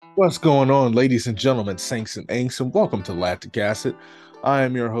What's going on, ladies and gentlemen, saints and ain'ts, and welcome to Lactic Acid. I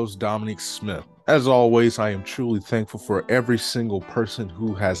am your host, Dominique Smith. As always, I am truly thankful for every single person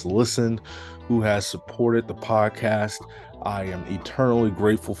who has listened, who has supported the podcast. I am eternally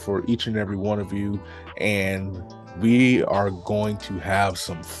grateful for each and every one of you, and we are going to have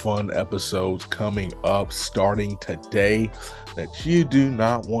some fun episodes coming up starting today that you do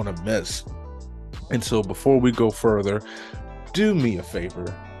not want to miss. And so, before we go further, do me a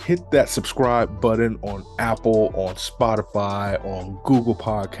favor, hit that subscribe button on Apple, on Spotify, on Google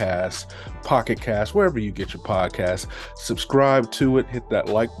Podcasts, Pocket Casts, wherever you get your podcasts. Subscribe to it, hit that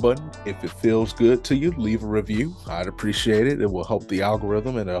like button. If it feels good to you, leave a review. I'd appreciate it. It will help the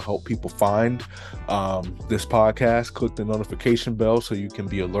algorithm and it'll help people find this podcast. Click the notification bell so you can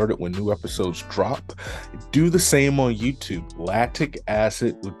be alerted when new episodes drop. Do the same on YouTube, Lactic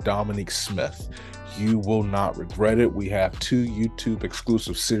Acid with Dominique Smith. You will not regret it. We have two YouTube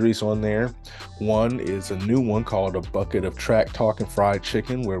exclusive series on there. One is a new one called A Bucket of Track Talking Fried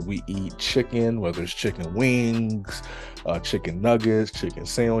Chicken, where we eat chicken, whether it's chicken wings, chicken nuggets, chicken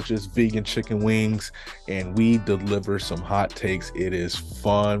sandwiches, vegan chicken wings, and we deliver some hot takes. It is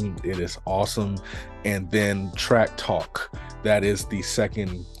fun. It is awesome. And then Track Talk. That is the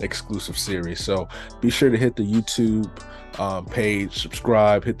second exclusive series. So be sure to hit the YouTube page,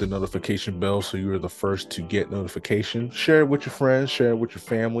 subscribe, hit the notification bell so you're the first to get notification. Share it with your friends, share it with your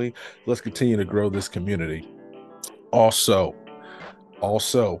family. Let's continue to grow this community. Also,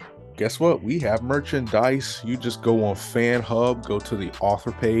 guess what? We have merchandise. You just go on Fan Hub, go to the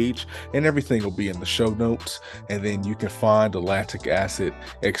author page, and everything will be in the show notes. And then you can find the Lactic Acid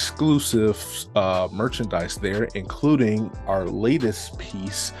exclusive merchandise there, including our latest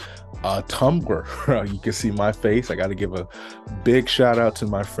piece, Tumblr. You can see my face. I got to give a big shout out to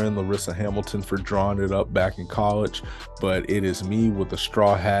my friend Larissa Hamilton for drawing it up back in college. But it is me with a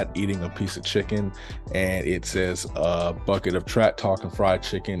straw hat eating a piece of chicken, and it says a bucket of Track Talking Fried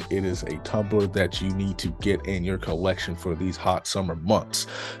Chicken. It is a tumbler that you need to get in your collection for these hot summer months.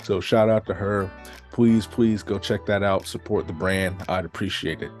 So shout out to her. Please go check that out. Support the brand. I'd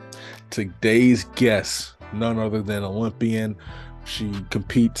appreciate it. Today's guest, none other than Olympian. She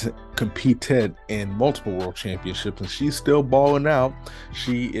competed in multiple world championships, and she's still balling out.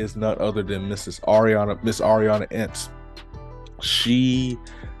 She is none other than Miss Ariana Entz. She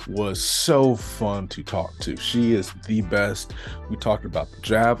was so fun to talk to. She is the best. We talked about the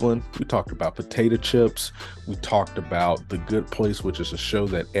javelin. We talked about potato chips. We talked about The Good Place, which is a show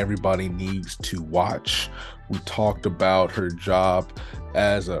that everybody needs to watch. We talked about her job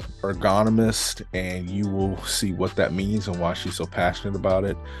as an ergonomist, and you will see what that means and why she's so passionate about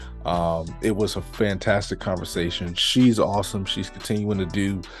it. It was a fantastic conversation. She's awesome. She's continuing to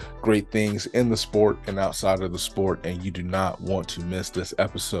do great things in the sport and outside of the sport, and you do not want to miss this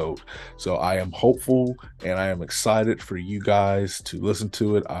episode. So I am hopeful and I am excited for you guys to listen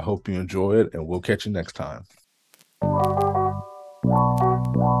to it. I hope you enjoy it, and we'll catch you next time.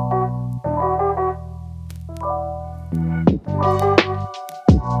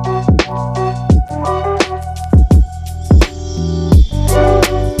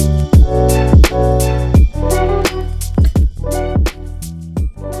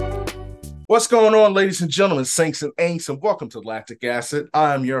 What's going on, ladies and gentlemen, saints and ain'ts, and welcome to Lactic Acid.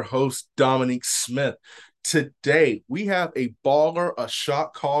 I am your host, Dominique Smith. Today, we have a baller, a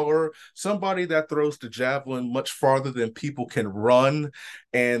shot caller, somebody that throws the javelin much farther than people can run,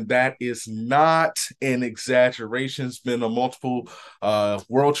 and that is not an exaggeration. It's been on multiple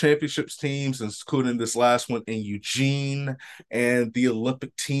World Championships teams, including this last one in Eugene and the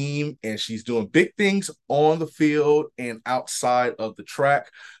Olympic team, and she's doing big things on the field and outside of the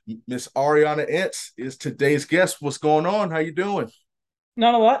track. Miss Ariana Entz is today's guest. What's going on? How you doing?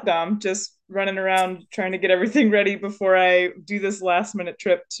 Not a lot, Dom. Just running around trying to get everything ready before I do this last minute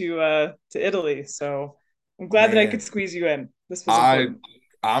trip to Italy. So I'm glad that I could Man, squeeze you in. This was I important.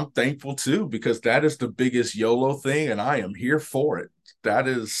 I'm thankful too because that is the biggest YOLO thing, and I am here for it. That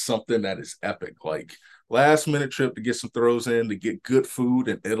is something that is epic. Like last minute trip to get some throws in to get good food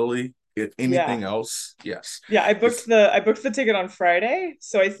in Italy. If anything Yeah. else, yes, Yeah, it's I booked the ticket on Friday.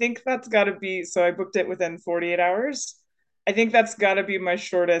 So I think that's gotta be so I booked it within 48 hours. I think that's gotta be my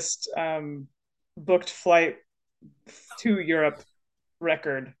shortest booked flight to Europe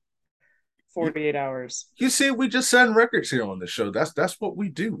record, you. 48 hours. You see, we just setting records here on the show. That's what we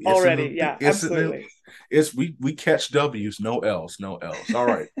do. Already. Yeah, Isn't it? absolutely. It's we catch W's, no L's, no L's. All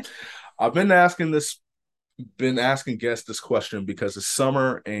right. I've been asking guests this question because it's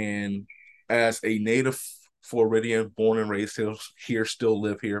summer, and as a native Floridian, born and raised here, still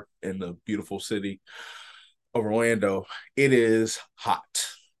live here in the beautiful city of Orlando, it is hot.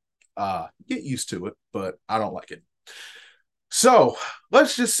 Get used to it, but I don't like it. So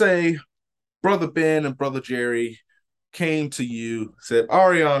let's just say Brother Ben and Brother Jerry came to you, said,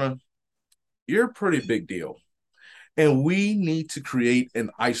 Ariana, you're a pretty big deal. And we need to create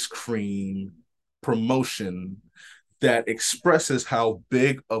an ice cream promotion that expresses how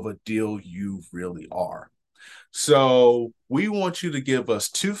big of a deal you really are. So we want you to give us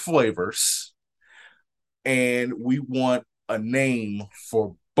two flavors and we want a name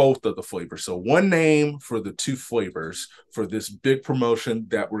for both of the flavors. So one name for the two flavors for this big promotion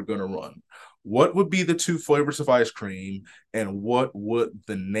that we're going to run. What would be the two flavors of ice cream and what would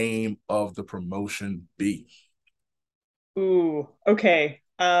the name of the promotion be? Ooh, okay.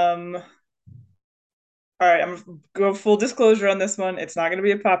 All right, I'm gonna go full disclosure on this one. It's not going to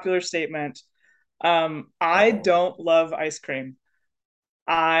be a popular statement. I Uh-oh. don't love ice cream.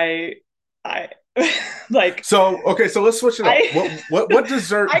 I, I like So okay, so let's switch it up. I What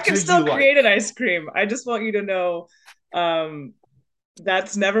dessert I can do still you like? create an ice cream. I just want you to know, um,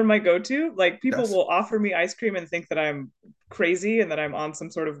 that's never my go-to. Like people Yes. will offer me ice cream and think that I'm crazy and that I'm on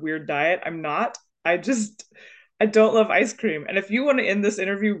some sort of weird diet. I'm not. I don't love ice cream. And if you want to end this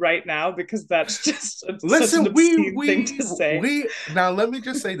interview right now because that's just such an Listen, obscene thing to say. we now let me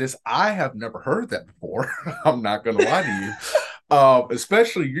just say this. I have never heard that before. I'm not gonna lie to you.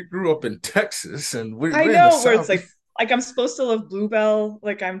 Especially you grew up in Texas and I we're in the know where it's South. like I'm supposed to love Bluebell.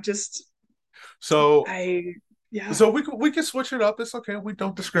 Like I'm just So I yeah. so we can switch it up. It's okay. We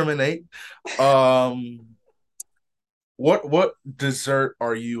don't discriminate. Um what dessert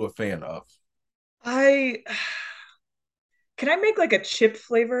are you a fan of? I can I make like a chip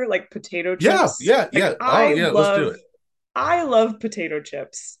flavor, like potato Yeah, chips? yeah, Like yeah. Oh yeah, let's do it. I love potato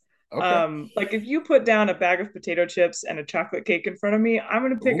chips. Okay. Like if you put down a bag of potato chips and a chocolate cake in front of me, I'm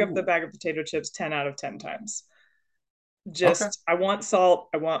gonna pick up the Ooh, bag of potato chips 10 out of 10 times. okay. Just I want salt,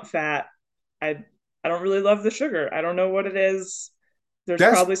 I want fat. I I don't really love the sugar. I don't know what it is. There's That's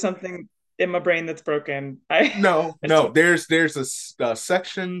probably something in my brain that's broken. I no, I no. don't. There's a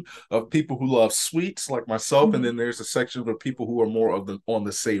section of people who love sweets like myself, and Mhm. then there's a section of people who are more of the on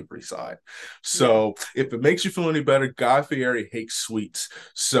the savory side. Yeah. So if it makes you feel any better, Guy Fieri hates sweets.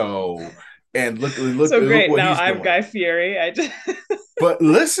 So and So look great. what Now he's I'm doing. Guy Fieri. I just But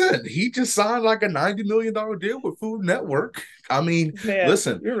listen, he just signed like a $90 million deal with Food Network. I mean, man,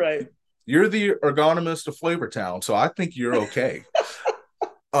 listen, you're right. you're the ergonomist of Flavor Town, so I think you're okay.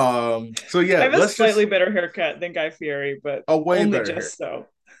 So I yeah, have a let's slightly just better haircut than Guy Fieri, but a way only better hair. just so.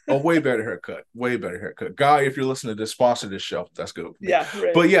 A way better haircut. Way better haircut. Guy, if you're listening to this, sponsor this show. That's good with me. Yeah,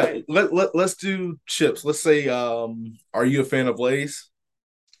 right, But yeah, right. let's do chips. Let's say, are you a fan of Lay's?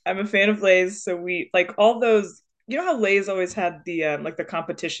 I'm a fan of Lay's, so we like all those. You know how Lay's always had the like the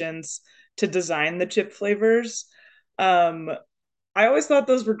competitions to design the chip flavors. Um, I always thought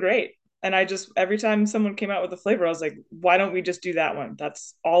those were great, and I just every time someone came out with a flavor, I was like, why don't we just do that one?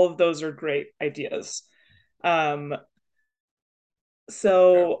 That's all of those are great ideas. Um,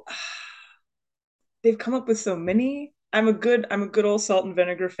 Okay. so they've come up with so many. I'm a good old salt and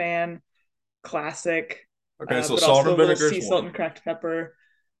vinegar fan, classic, Okay, so but salt also and a little vinegar sea is salt one. and cracked pepper.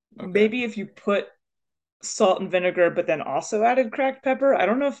 Okay. Maybe if you put salt and vinegar, but then also added cracked pepper. I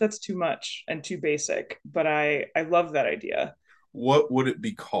don't know if that's too much and too basic, but I love that idea. What would it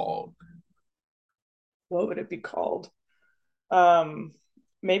be called? What would it be called? Um,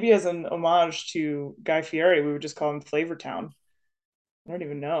 Maybe as an homage to Guy Fieri, we would just call him Flavor Town. I don't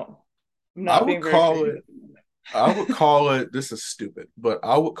even know. I'm I not would being very call creative. it, I would call it, this is stupid, but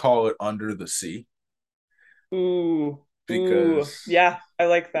I would call it Under the Sea Ooh, ooh, because yeah, I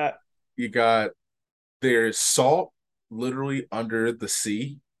like that. you got, there's salt literally under the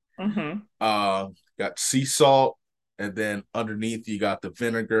sea. Mm-hmm. Got sea salt, and then underneath you got the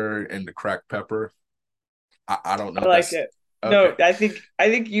vinegar and the cracked pepper. I don't know I if like that's it. okay. No, I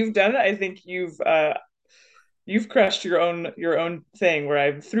think you've done it. I think you've crushed your own thing where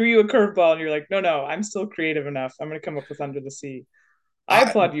I threw you a curveball and you're like, no, I'm still creative enough. I'm gonna come up with Under the Sea. I I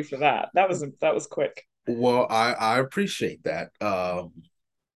applaud you for that. That was quick. well, I appreciate that.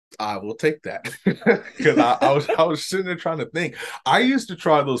 I will take that because I was sitting there trying to think. I used to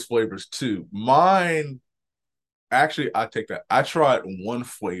try those flavors too. Mine actually, I take that. I tried one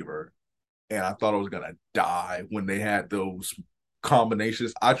flavor and I thought I was gonna die when they had those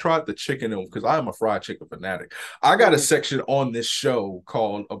combinations. I tried the chicken because I am a fried chicken fanatic. I got a Ooh. section on this show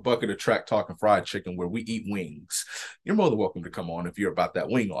called A Bucket of Track Talking Fried Chicken where we eat wings. You're more than welcome to come on if you're about that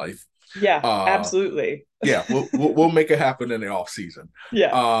wing life. Yeah, Uh absolutely. yeah, we'll make it happen in the off season.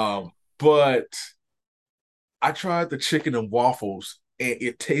 Yeah. But I tried the chicken and waffles and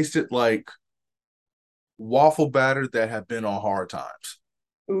it tasted like waffle batter that had been on hard times.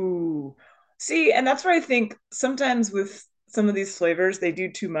 Ooh. See, and that's where I think sometimes with some of these flavors, they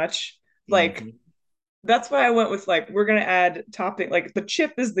do too much. Like, Hmm. that's why I went with like, we're going to add topping. Like, the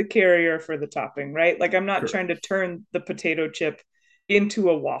chip is the carrier for the topping, right? Like, I'm not trying Correct. to turn the potato chip into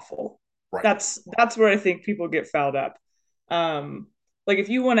a waffle. Right. That's where I think people get fouled up. Um, like, if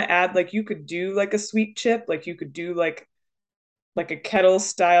you want to add, like, you could do like a sweet chip, like, you could do like a kettle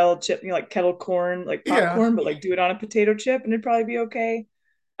style chip, like kettle corn, like Yeah. popcorn, but like do it on a potato chip and it'd probably be okay.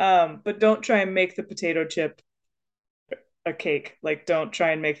 But don't try and make the potato chip a cake. Like don't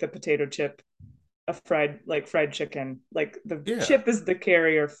try and make the potato chip a fried chicken. Like the Yeah. chip is the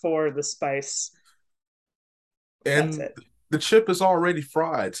carrier for the spice. That's And it. the chip is already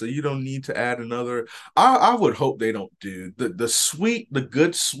fried, so you don't need to add another. I would hope they don't do the sweet, the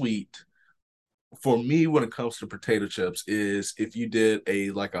good sweet for me when it comes to potato chips is if you did a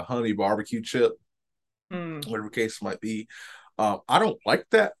like a honey barbecue chip, Mm. whatever case might be. I don't like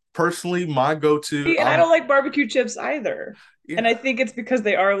that personally. My go-to, See, and I don't like barbecue chips either. And yeah. I think it's because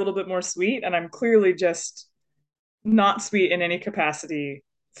they are a little bit more sweet, and I'm clearly just not sweet in any capacity,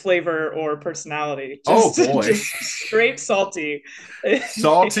 flavor or personality. Oh Just boy. just straight salty.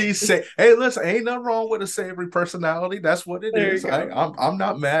 Salty say, hey, listen, ain't nothing wrong with a savory personality. That's what it There you is. go. I'm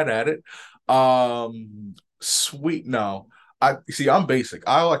not mad at it. Sweet, no. I see. I'm basic.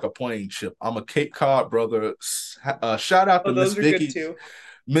 I like a plain chip. I'm a Cape Cod brother. Shout out to Oh, Miss those are good Vicky's. too.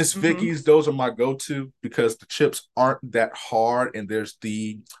 Miss Mm-hmm. Vicky's. Those are my go-to because the chips aren't that hard, and there's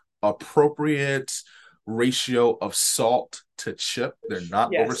the appropriate ratio of salt to chip. They're not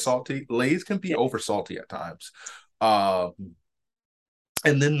over Yes. salty. Lay's can be Yeah. over salty at times.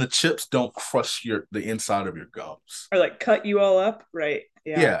 And then the chips don't crush the inside of your gums. Or like cut you all up. Right.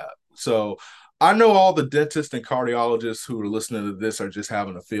 Yeah. Yeah. So I know all the dentists and cardiologists who are listening to this are just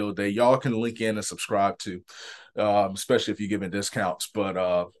having a field day. Y'all can link in and subscribe to, especially if you're giving discounts. But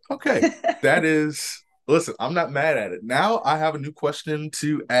okay, that is. Listen, I'm not mad at it. Now I have a new question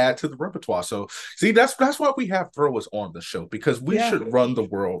to add to the repertoire. So see, that's why we have throwers on the show because we Yeah. should run the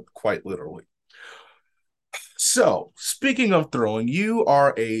world quite literally. So, speaking of throwing, you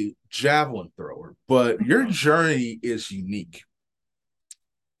are a javelin thrower, but your Mhm. journey is unique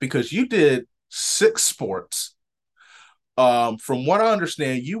because you did 6 sports. From what I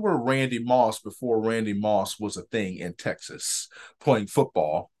understand, you were Randy Moss before Randy Moss was a thing in Texas playing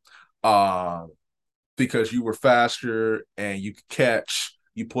football. Uh, because you were faster and you could catch,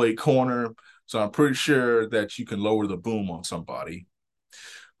 you played corner. So I'm pretty sure that you can lower the boom on somebody.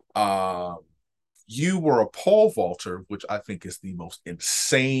 Uh, you were a pole vaulter, which I think is the most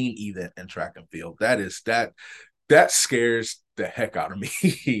insane event in track and field. That scares the heck out of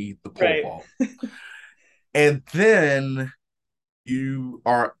me, the pole Right. vault. And then you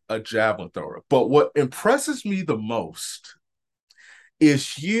are a javelin thrower. But what impresses me the most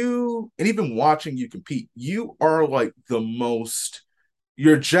is you, and even watching you compete, you are like the most,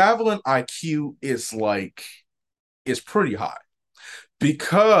 your javelin IQ is pretty high.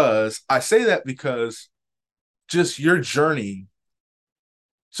 Because I say that because just your journey.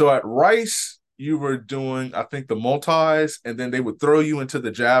 So at Rice, you were doing, I think, the multis, and then they would throw you into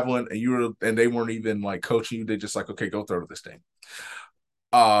the javelin, and they weren't even like coaching you. They just like, okay, go throw this thing.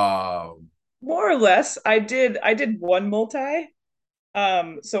 Um, More or less. I did one multi.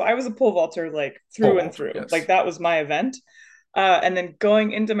 So I was a pole vaulter like Pole through and vaulter, through. Like yes. that was my event. And then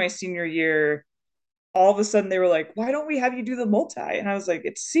going into my senior year, all of a sudden they were like, "Why don't we have you do the multi?" And I was like,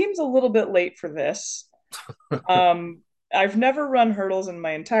 "It seems a little bit late for this." Um, I've never run hurdles in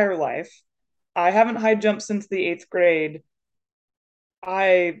my entire life. I haven't high jumped since the 8th grade.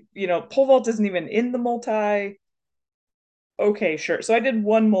 Pole vault isn't even in the multi. Okay, sure. So I did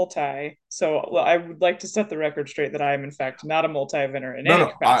one multi. So well, I would like to set the record straight that I am in fact not a multi-eventer in No, any no,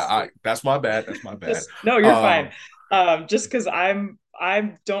 I capacity. that's my bad. That's my bad. Just no, you're fine. Um, Just because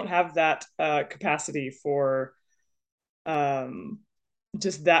I don't have that capacity for um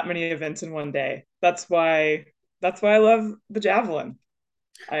just that many events in one day. That's why I love the javelin.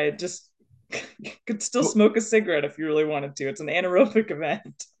 I just could still but smoke a cigarette if you really wanted to. It's an anaerobic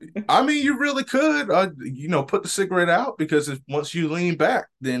event. I mean, you really could, put the cigarette out because once you lean back,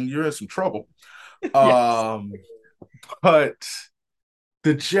 then you're in some trouble. Yes. Um, but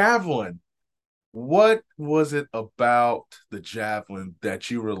the javelin, what was it about the javelin that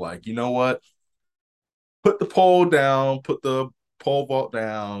you were like, you know what? Put the pole down, put the pole vault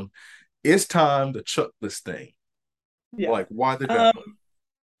down. It's time to chuck this thing. Yeah. Like, why the Um, javelin?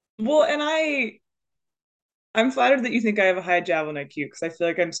 well, and I'm flattered that you think I have a high javelin IQ because I feel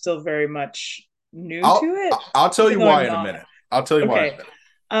like I'm still very much new to it, I'll tell even you though why I'm in a not. minute. I'll tell you why in a Okay.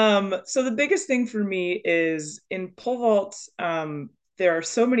 minute. So the biggest thing for me is in pole vaults, there are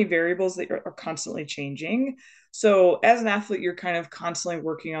so many variables that are constantly changing. So as an athlete, you're kind of constantly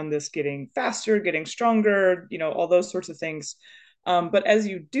working on this, getting faster, getting stronger, all those sorts of things. But as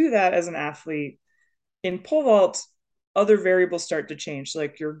you do that as an athlete, in pole vault, other variables start to change.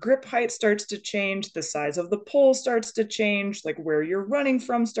 Like your grip height starts to change, the size of the pole starts to change, like where you're running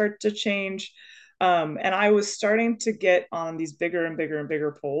from starts to change. And I was starting to get on these bigger and bigger and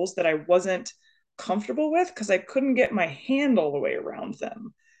bigger poles that I wasn't comfortable with because I couldn't get my hand all the way around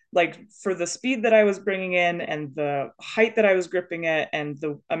them. Like for the speed that I was bringing in and the height that I was gripping it and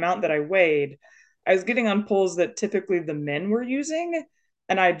the amount that I weighed, I was getting on poles that typically the men were using.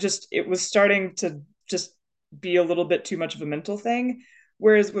 And it was starting to just be a little bit too much of a mental thing.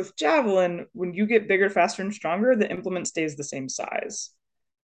 Whereas with javelin, when you get bigger, faster, and stronger, the implement stays the same size.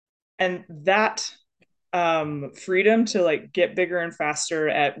 And that freedom to like get bigger and faster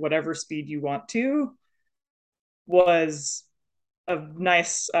at whatever speed you want to was a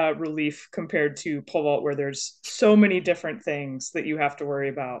nice relief compared to pole vault, where there's so many different things that you have to worry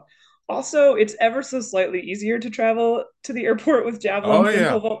about. Also, it's ever so slightly easier to travel to the airport with Oh javelins than pole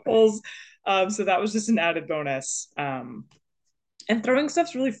yeah. vault poles. So that was just an added bonus. And throwing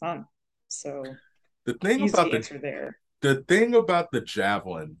stuff's really fun. So The thing about easy answer there. the thing about the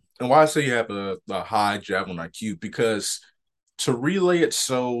javelin, and why I say you have a high javelin IQ, because to relay it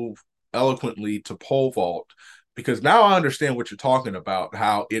so eloquently to pole vault, because now I understand what you're talking about,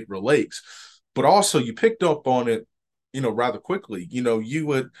 how it relates, but also you picked up on it, rather quickly. You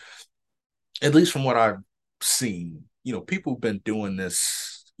would, at least from what I've seen, people have been doing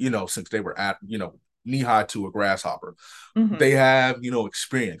this, since they were at, knee high to a grasshopper. They Mm-hmm. have,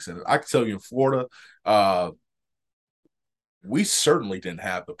 experience. And I can tell you in Florida, uh, we certainly didn't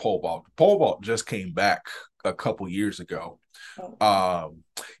have the pole vault. The pole vault just came back a couple years ago. Oh, wow. Um,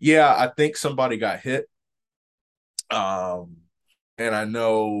 yeah, I think somebody got hit. Um, and I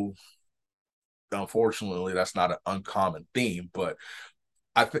know, unfortunately, that's not an uncommon theme, but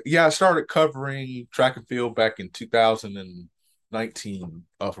I started covering track and field back in 2019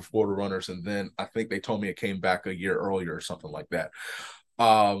 for Florida runners, and then I think they told me it came back a year earlier or something like that.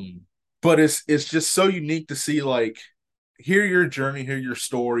 Um, but it's just so unique to see, like, hear your journey, hear your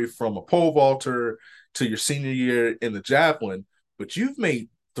story from a pole vaulter to your senior year in the javelin. But you've made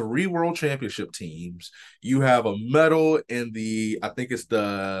three world championship teams. You have a medal in I think it's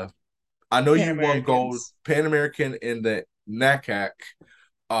I know Pan you won gold Americans. Pan American in the NACAC.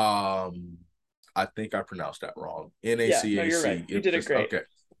 Um, I think I pronounced that wrong. Yeah, no, you're right. NACAC. You It did it just great. okay.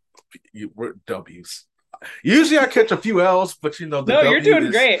 We're W's. Usually I catch a few L's, but the No, you're W doing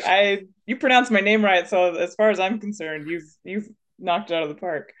is great. You pronounced my name right, so as far as I'm concerned, you've knocked it out of the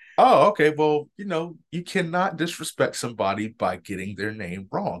park. oh, okay. Well, you cannot disrespect somebody by getting their name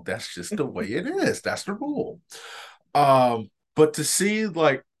wrong. That's just the way it is. That's the rule. But to see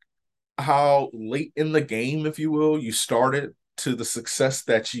like how late in the game, if you will, you started to the success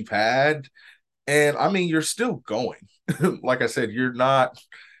that you've had, and I mean, you're still going. Like I said, you're not,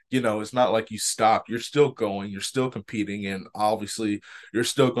 it's not like you stopped. You're still going, you're still competing, and obviously you're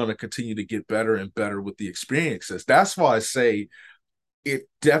still going to continue to get better and better with the experiences. That's why I say it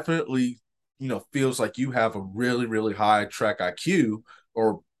definitely, feels like you have a really, really high track IQ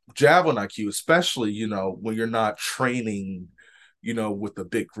or javelin IQ, especially, when you're not training, with a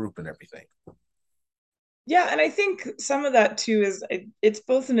big group and everything. Yeah, and I think some of that too is it's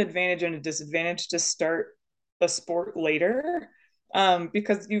both an advantage and a disadvantage to start a sport later,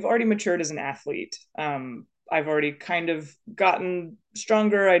 because you've already matured as an athlete. I've already kind of gotten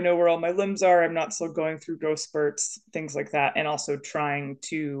stronger. I know where all my limbs are. I'm not still going through growth spurts, things like that, and also trying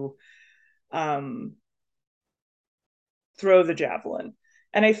to um, throw the javelin.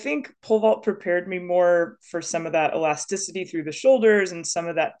 And I think pole vault prepared me more for some of that elasticity through the shoulders and some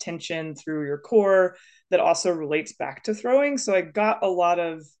of that tension through your core that also relates back to throwing. So I got a lot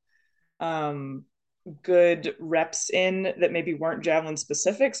of um, good reps in that maybe weren't javelin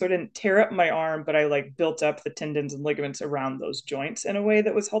specific. So I didn't tear up my arm, but I like built up the tendons and ligaments around those joints in a way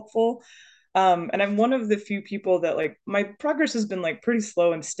that was helpful. And I'm one of the few people that like my progress has been like pretty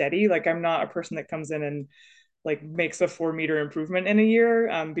slow and steady. Like I'm not a person that comes in and like makes a 4 meter improvement in a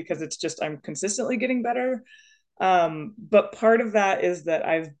year, because it's just I'm consistently getting better. But part of that is that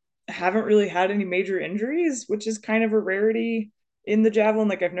I haven't really had any major injuries, which is kind of a rarity in the javelin.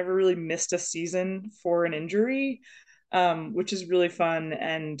 Like I've never really missed a season for an injury, which is really fun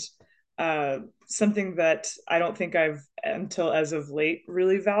and something that I don't think I've until as of late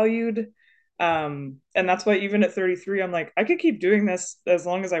really valued. And that's why even at 33, I'm like, I could keep doing this as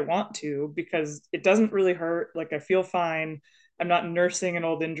long as I want to because it doesn't really hurt. Like I feel fine. I'm not nursing an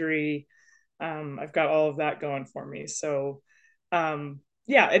old injury. I've got all of that going for me. So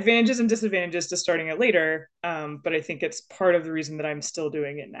Yeah, advantages and disadvantages to starting it later. But I think it's part of the reason that I'm still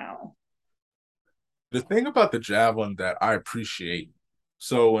doing it now. The thing about the javelin that I appreciate,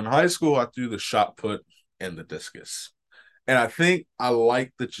 so in high school, I threw the shot put and the discus. And I think I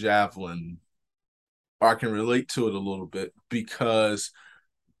like the javelin, or I can relate to it a little bit because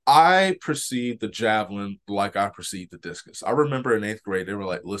I perceive the javelin like I perceive the discus. I remember in eighth grade, they were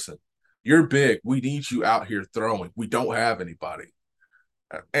like, listen, you're big. We need you out here throwing. We don't have anybody.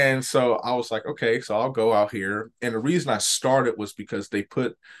 And so I was like, okay, so I'll go out here. And the reason I started was because they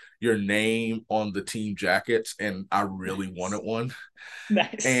put your name on the team jackets, and I really Nice. wanted one.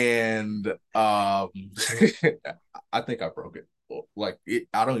 Nice. And I think I broke it. Like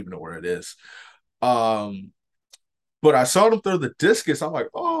I don't even know where it is. Um, but I saw them throw the discus. I'm like,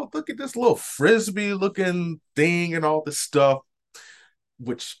 oh, look at this little frisbee looking thing and all this stuff.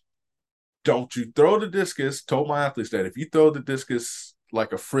 Which don't you throw the discus? Told my athletes that if you throw the discus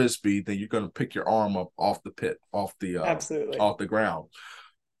like a frisbee, then you're going to pick your arm up off the pit, Absolutely. off the ground.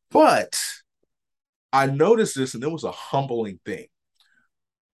 But I noticed this, and it was a humbling thing.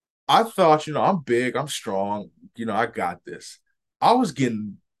 I thought, I'm big, I'm strong, I got this. I was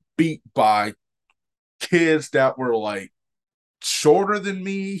getting beat by kids that were like shorter than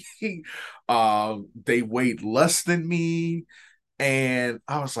me. They weighed less than me. And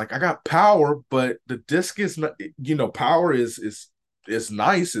I was like, I got power, but the disc is not, power is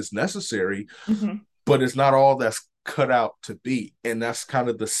nice, it's necessary, Mm-hmm. but it's not all that's cut out to be. And that's kind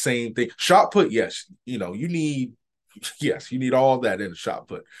of the same thing. Shot put, yes, you need yes, you need all that in a shot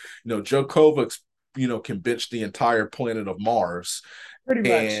put. Joe Kovacs, can bench the entire planet of Mars. Pretty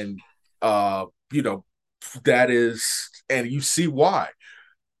much. And you know, that is, and you see why.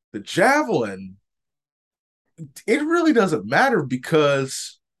 The javelin, it really doesn't matter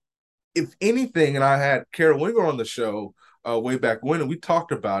because if anything, and I had Kara Winger on the show way back when, and we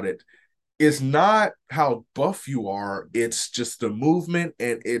talked about it, is not how buff you are. It's just the movement,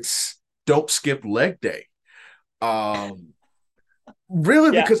 and it's don't skip leg day. Um,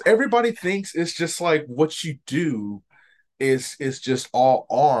 really, Yeah. because everybody thinks it's just like what you do is just all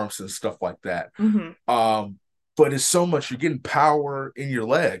arms and stuff like that. Mm-hmm. Um, but it's so much. You're getting power in your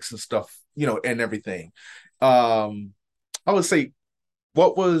legs and stuff, and everything. Um, I would say,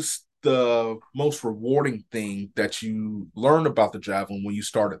 what was the most rewarding thing that you learned about the javelin when you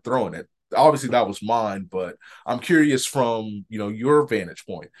started throwing it? Obviously, that was mine, but I'm curious from your vantage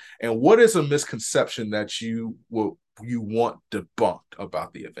point. And what is a misconception that you want debunked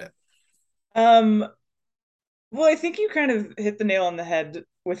about the event? Um, well, I think you kind of hit the nail on the head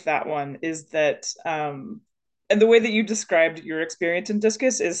with that one, is that and the way that you described your experience in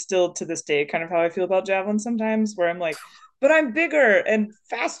discus is still to this day kind of how I feel about javelin sometimes, where I'm like, but I'm bigger and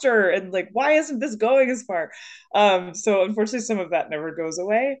faster, and like, why isn't this going as far? So unfortunately some of that never goes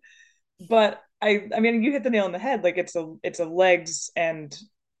away. But I mean, you hit the nail on the head. Like it's a legs and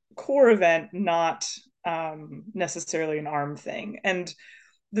core event, not necessarily an arm thing. And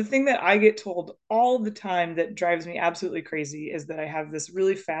the thing that I get told all the time that drives me absolutely crazy is that I have this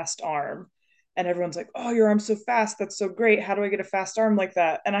really fast arm. And everyone's like, oh, your arm's so fast. That's so great. How do I get a fast arm like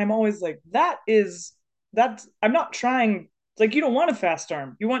that? And I'm always like, I'm not trying. Like, you don't want a fast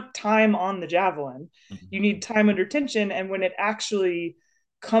arm. You want time on the javelin. You need time under tension. And when it actually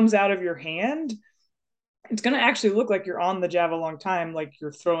comes out of your hand, it's going to actually look like you're on the jav a long time, like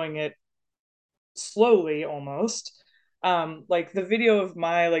you're throwing it slowly almost. Like the video of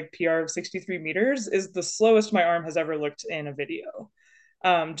my like PR of 63 meters is the slowest my arm has ever looked in a video.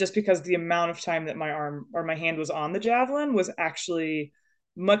 Just because the amount of time that my arm or my hand was on the javelin was actually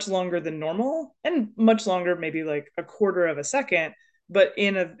much longer than normal, and much longer, maybe like a quarter of a second. But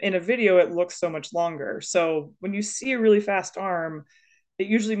in a video, it looks so much longer. So when you see a really fast arm, it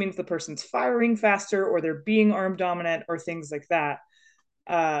usually means the person's firing faster or they're being arm dominant or things like that.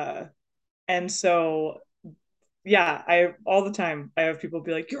 Uh, and so yeah, I all the time I have people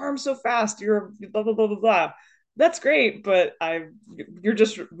be like, "Your arm's so fast, you're blah blah blah blah blah." That's great, but you're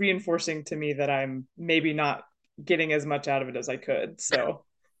just reinforcing to me that I'm maybe not getting as much out of it as I could. So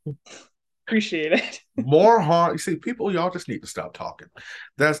appreciate it. More harm. You see, people, y'all just need to stop talking.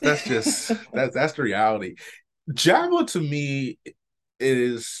 That's just that's the reality. Javelin to me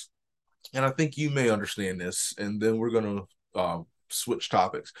is, and I think you may understand this, and then we're gonna switch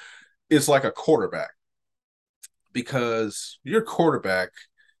topics. It's like a quarterback because your quarterback,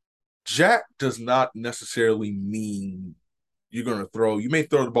 Jack does not necessarily mean you're gonna throw. You may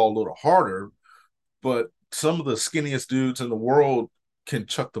throw the ball a little harder, but some of the skinniest dudes in the world can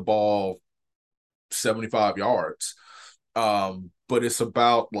chuck the ball 75 yards. But it's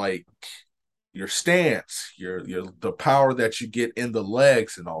about like your stance, your the power that you get in the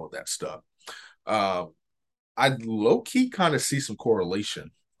legs and all of that stuff. Um, I low key kind of see some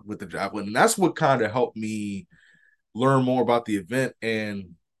correlation with the javelin, and that's what kind of helped me learn more about the event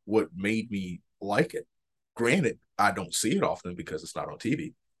and what made me like it. Granted, I don't see it often because it's not on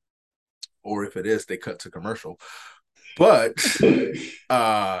TV, or if it is, they cut to commercial. But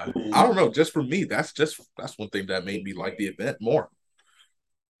I don't know. Just for me, that's one thing that made me like the event more.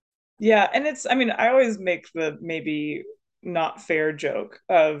 Yeah, and it's, I mean, I always make the maybe not fair joke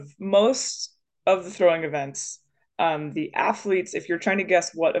of most of the throwing events, the athletes, if you're trying to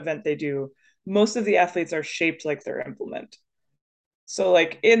guess what event they do, most of the athletes are shaped like their implement. So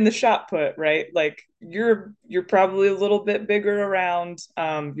like in the shot put, right? Like you're probably a little bit bigger around.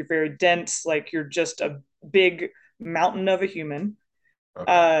 You're very dense, like you're just a big mountain of a human.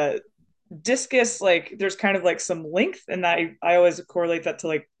 Okay. Uh discus, like there's kind of like some length, and I always correlate that to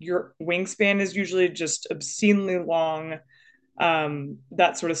like your wingspan is usually just obscenely long,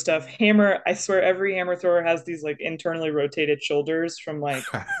 that sort of stuff. Hammer, I swear every hammer thrower has these like internally rotated shoulders from like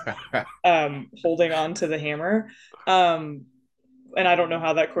holding on to the hammer. um and I don't know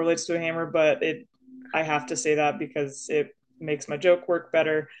how that correlates to a hammer, but it, I have to say that because it makes my joke work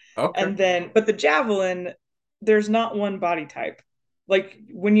better. Okay. And then, but the javelin, there's not one body type. Like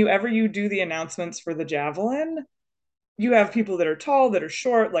when you ever you do the announcements for the javelin, you have people that are tall, that are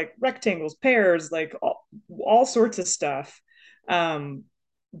short, like rectangles, pairs, like all sorts of stuff. Um,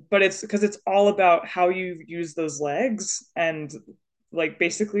 but it's because it's all about how you use those legs, and like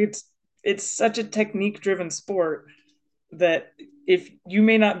basically it's such a technique driven sport that if you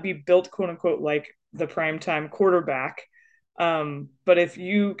may not be built quote unquote like the primetime quarterback, but if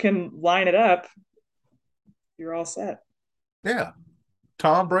you can line it up, you're all set. Yeah.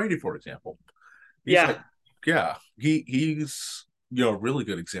 Tom Brady, for example. He's like, Yeah. yeah, he's a really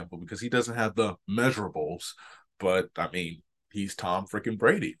good example because he doesn't have the measurables, but I mean, he's Tom freaking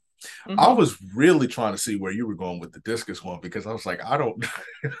Brady. I Mm-hmm. was really trying to see where you were going with the discus one because I was like, I don't,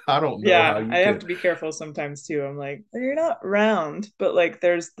 I don't know how Yeah, you I have could. to be careful sometimes too. I'm like, you're not round, but like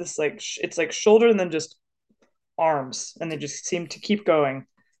there's this like it's like shoulder and then just arms, and they just seem to keep going.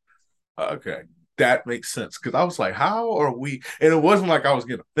 Okay, that makes sense because I was like, how are we? And it wasn't like I was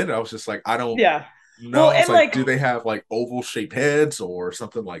getting offended. I was just like, I don't Yeah. Well, know. It's and like, like do they have like oval shaped heads or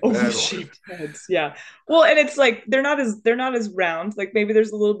something like oval that? Or shaped heads. Yeah. Well, and it's like they're not as round. Like maybe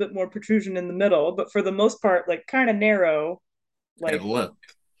there's a little bit more protrusion in the middle, but for the most part, like kind of narrow, and like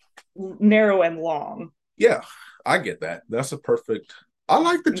length. narrow and long. Yeah, I get that. That's a perfect. I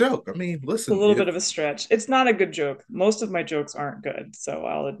like the It's joke. I mean, a listen, little if bit of a stretch. It's not a good joke. Most of my jokes aren't good, so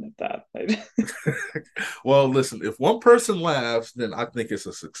I'll admit that. well, listen, if one person laughs, then I think it's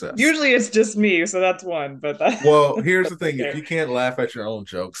a success. Usually it's just me, so that's one, but Well, here's the that's thing: if okay. you can't laugh at your own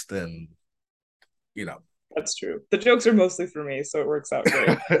jokes, then you know That's true. The jokes are mostly for me, so it works out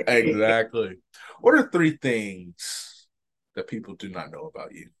great. exactly. What are three things that people do not know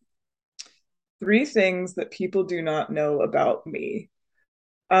about you? Three things that people do not know about me.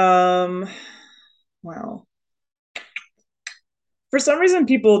 Um, wow. For some reason,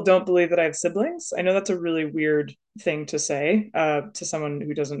 people don't believe that I have siblings. I know that's a really weird thing to say to someone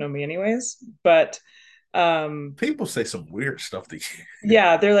who doesn't know me, anyways. But um, People say some weird stuff to you.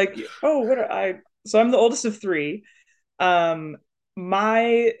 yeah, they're like, "Oh, what are I?" So I'm the oldest of three. Um,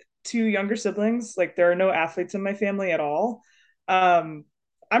 my two younger siblings, like, there are no athletes in my family at all. Um,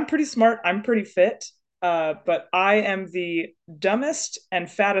 I'm pretty smart. I'm pretty fit. But I am the dumbest and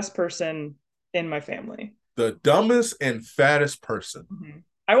fattest person in my family. The dumbest and fattest person. Mm-hmm.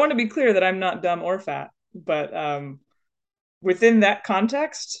 I want to be clear that I'm not dumb or fat, but within that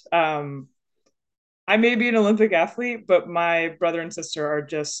context, I may be an Olympic athlete, but my brother and sister are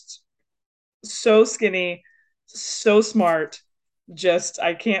just so skinny, so smart. Just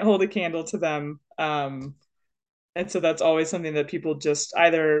I can't hold a candle to them. And so that's always something that people just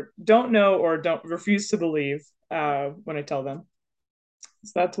either don't know or don't refuse to believe when I tell them.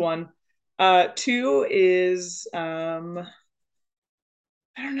 So that's one. Two is I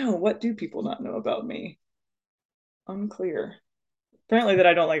don't know, what do people not know about me? Unclear. Apparently that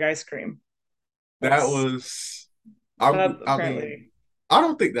I don't like ice cream. That That's was. that I mean, apparently. I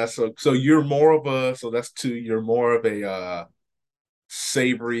don't think that's so. So you're more of a. So that's two. You're more of a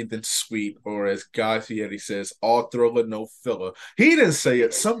savory than sweet, or as Guy Fieri says, all thriller, no filler. He didn't say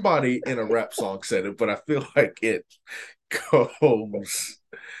it. Somebody in a rap song said it, but I feel like it goes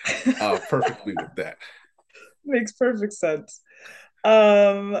perfectly with that. Makes perfect sense.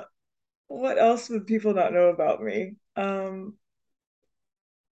 Um, what else would people not know about me?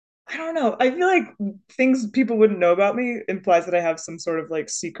 I don't know. I feel like things people wouldn't know about me implies that I have some sort of like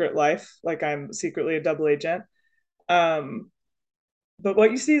secret life, like I'm secretly a double agent. Um, but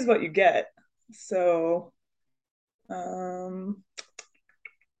what you see is what you get. So, um,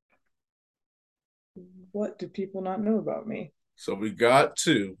 what do people not know about me? So we got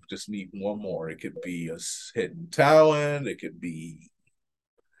two. Just need one more. It could be a hidden talent. It could be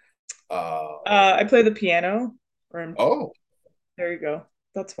uh I play the piano. Or oh, there you go.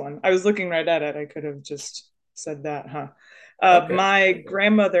 That's one. I was looking right at it. I could have just said that, huh? okay. My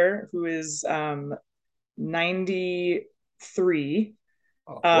grandmother, who is 93,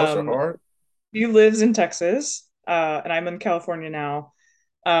 Oh, bless her um, heart. she lives in Texas, and I'm in California now.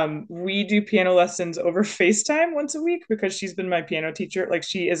 We do piano lessons over FaceTime once a week because she's been my piano teacher. Like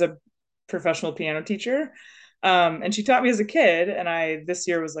she is a professional piano teacher. And she taught me as a kid, and I this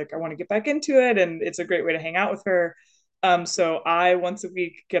year was like, I want to get back into it, and it's a great way to hang out with her. So I once a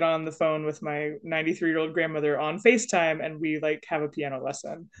week get on the phone with my 93-year-old grandmother on FaceTime, and we like have a piano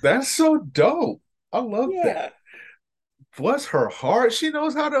lesson. That's so dope. I love that. Yeah, Bless her heart. She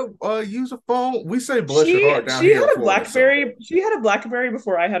knows how to use a phone. We say bless your she heart down she here in had a Florida. So BlackBerry. She had a BlackBerry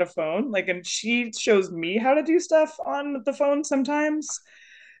before I had a phone. Like, and she shows me how to do stuff on the phone sometimes.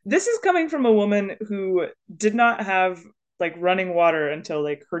 This is coming from a woman who did not have like running water until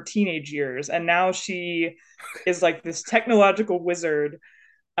like her teenage years, and now she is like this technological wizard.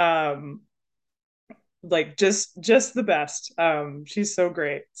 Um, like just the best. She's so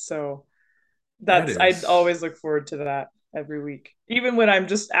great. So that that's I is always look forward to that every week, even when I'm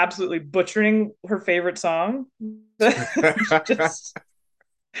just absolutely butchering her favorite song. Just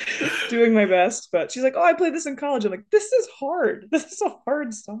doing my best. But she's like, "Oh, I played this in college." I'm like, "This is hard. This is a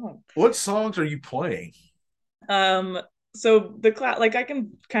hard song." what songs are you playing? Um, so the like I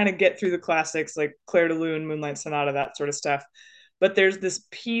can kind of get through the classics like Claire de Lune, Moonlight Sonata, that sort of stuff. But there's this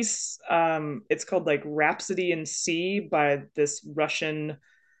piece, it's called like Rhapsody in C by this Russian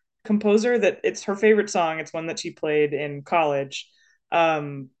composer that it's her favorite song. It's one that she played in college.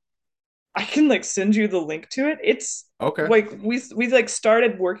 Um, I can like send you the link to it. It's Okay. like we like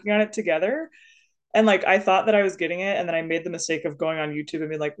started working on it together, and like I thought that I was getting it, and then I made the mistake of going on YouTube and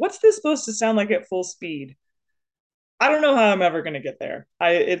being like, "What's this supposed to sound like at full speed?" I don't know how I'm ever gonna get there.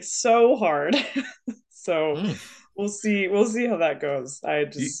 I It's so hard. So Mm. we'll see how that goes. I You,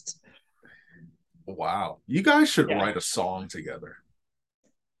 just wow. You guys should yeah. write a song together.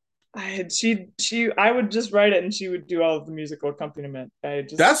 I would just write it and she would do all of the musical accompaniment. I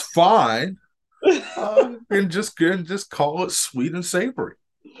That's just fine. And just call it sweet and savory.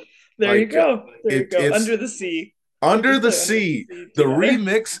 there you Like go. There you go. it's Under the Sea. We Under could the play Under the Sea, Sea the together.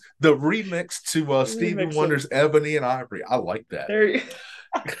 remix to Stevie Remix of Wonder's Ebony and Ivory. I like that. there you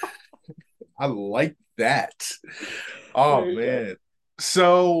I like that. Oh there you go. man.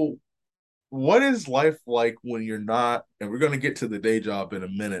 So what is life like when you're not, and we're gonna get to the day job in a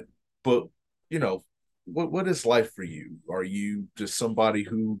minute, but you know, what is life for you? Are you just somebody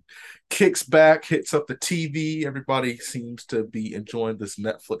who kicks back, hits up the TV? Everybody seems to be enjoying this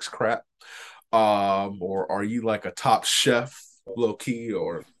Netflix crap. Or are you like a top chef, low key,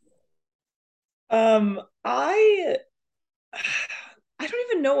 or I I don't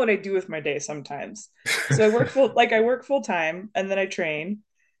even know what I do with my day sometimes. So I work full time and then I train.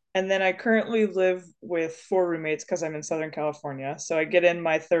 And then I currently live with four roommates because I'm in Southern California. So I get in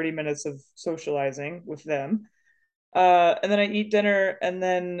my 30 minutes of socializing with them. And then I eat dinner and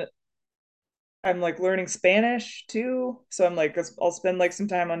then I'm like learning Spanish too. So I'm like, I'll spend like some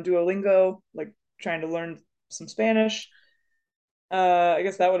time on Duolingo, like trying to learn some Spanish. I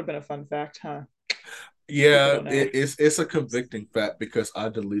guess that would have been a fun fact, huh? People yeah, don't know. it's a convicting fact because I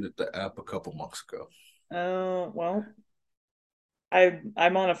deleted the app a couple months ago. Well,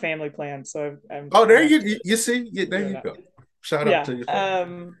 I'm on a family plan, so Oh, I there have to you see, yeah, there doing you that. go. Shout out Yeah. to your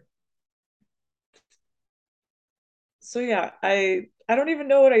family. So yeah, I don't even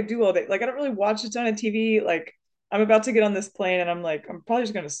know what I do all day. Like I don't really watch a ton of TV. Like I'm about to get on this plane and I'm like, I'm probably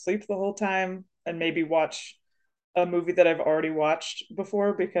just gonna sleep the whole time and maybe watch a movie that I've already watched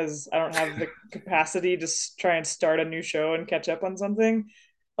before because I don't have the capacity to try and start a new show and catch up on something.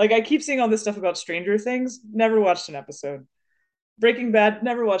 Like I keep seeing all this stuff about Stranger Things, never watched an episode. Breaking Bad,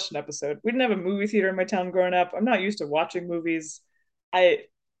 never watched an episode. We didn't have a movie theater in my town growing up. I'm not used to watching movies. I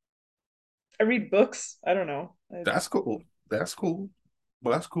I read books. I don't know. That's cool. That's cool.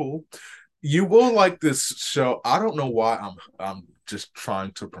 Well, that's cool. You will like this show. I don't know why I'm just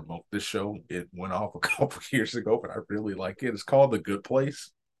trying to promote this show. It went off a couple years ago, but I really like it. It's called The Good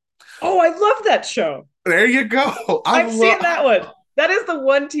Place. Oh, I love that show. There you go. I I've love seen that one. That is the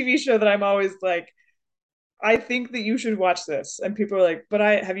one TV show that I'm always like, I think that you should watch this. And people are like, but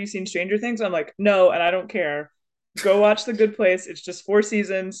I have you seen Stranger Things? I'm like, no, and I don't care. Go watch The Good Place. It's just 4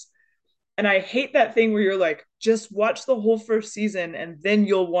 seasons. And I hate that thing where you're like, just watch the whole first season and then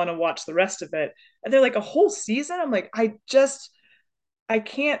you'll want to watch the rest of it. And they're like, a whole season? I'm like, I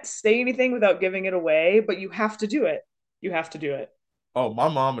can't say anything without giving it away, but you have to do it. You have to do it. Oh, my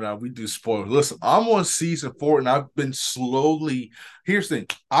mom and I, we do spoilers. Listen, I'm on season 4, and I've been slowly. Here's the thing: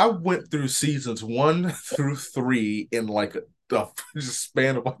 I went through seasons 1 through 3 in like a just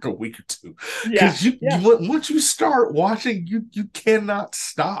span of like a week or two, Yeah. because Yeah. once you start watching, you cannot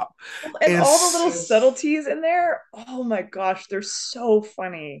stop. And And all the little subtleties in there, oh my gosh, they're so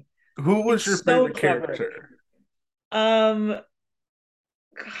funny. who was your It's so favorite clever. character? Um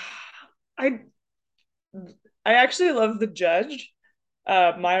I I actually love the judge,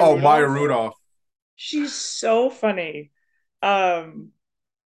 Maya Oh, Maya Rudolph. Rudolph. She's so funny. Um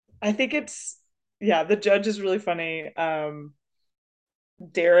I think it's yeah, the judge is really funny.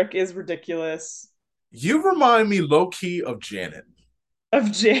 Derek is ridiculous. You remind me low key of Janet.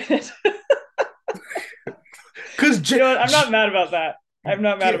 Of Janet. Because You know what? I'm not mad about that. I'm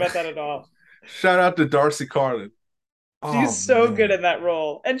not mad about that at all. shout out to Darcy Carlin. She's Oh so good man. in that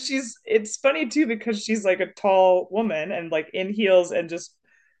role. And it's funny too because she's like a tall woman and like in heels and just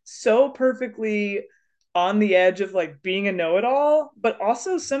so perfectly on the edge of like being a know-it-all, but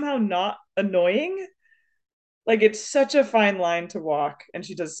also somehow not annoying. Like it's such a fine line to walk and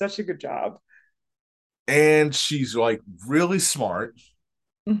she does such a good job. And she's like really smart.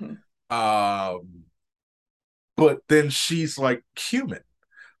 Mm-hmm. Um, but then she's like human.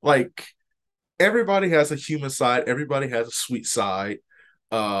 Like everybody has a human side, everybody has a sweet side.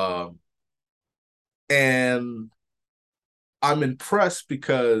 Um, and I'm impressed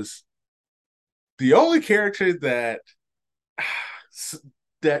because the only character that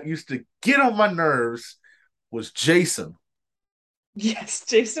that used to get on my nerves was Jason. Yes,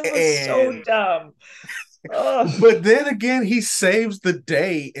 Jason was so And dumb. Oh, but then again, he saves the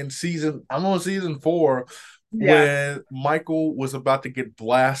day in season. I'm on season 4 yeah, when Michael was about to get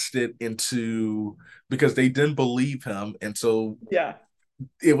blasted into because they didn't believe him, and so yeah.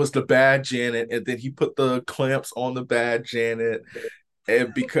 it was the bad Janet, and then he put the clamps on the bad Janet,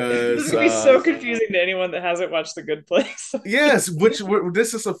 and This is because gonna be so confusing to anyone that hasn't watched The Good Place. yes, which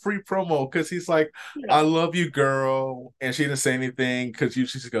this is a free promo because he's like, Yeah, "I love you, girl," and she didn't say anything because she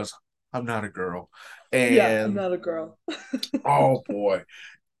just goes, "I'm not a girl," yeah. I'm and not a girl. oh boy.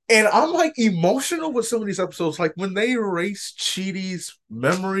 And I'm like emotional with some of these episodes. Like when they erase Chidi's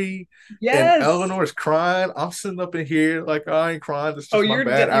memory and Yes. Eleanor's crying, I'm sitting up in here like I ain't crying. It's Oh, just my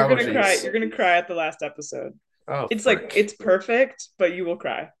bad you're gonna cry. allergies. You're gonna cry at the last episode. Oh It's like frick. it's perfect, but you will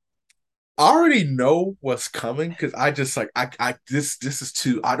cry. I already know what's coming because I just like I this is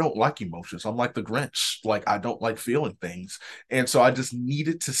too I don't like emotions. I'm like the Grinch. Like I don't like feeling things. And so I just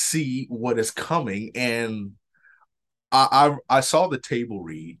needed to see what is coming. And I saw the table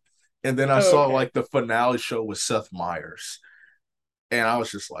read and then I Oh, saw okay. like the finale show with Seth Meyers. And I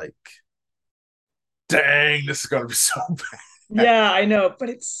was just like, dang, this is gonna be so bad. Yeah, I know, but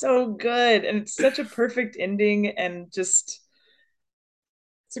it's so good and it's such a perfect ending and just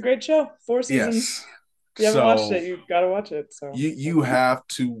it's a great show. 4 seasons. Yes. If you haven't watched So it, you've got to watch it. So you have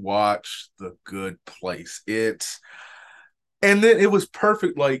to watch The Good Place. It's and then it was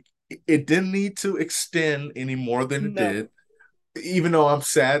perfect. Like it didn't need to extend any more than it no. did. Even though I'm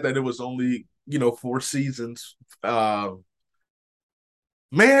sad that it was only 4 seasons.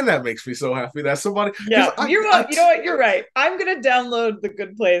 Man, that makes me so happy that somebody because Yeah, you know what? You're right. I'm gonna download The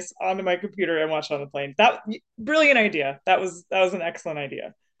Good Place onto my computer and watch it on the plane. That brilliant idea. That was an excellent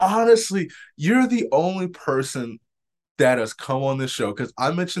idea. honestly, you're the only person that has come on this show because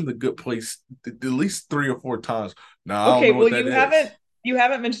I mentioned The Good Place at least 3 or 4 times. Now I don't Okay, know well what that you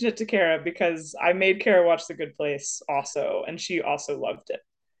haven't mentioned it to Kara because I made Kara watch The Good Place also, and she also loved it.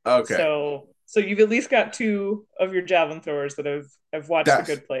 okay. So you've at least got two of your javelin throwers that have watched The That's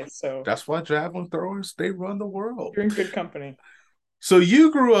Good Place. So that's why javelin throwers they run the world. you're in good company. So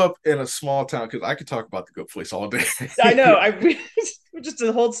you grew up in a small town because I could talk about The Good Place all day. I know. I just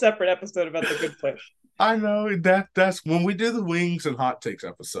a whole separate episode about The Good Place. I know that's when we do the wings and hot takes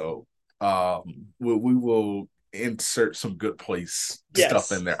episode. We will insert some Good Place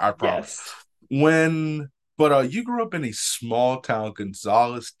stuff in Yes. there. I promise. Yes. When but you grew up in a small town,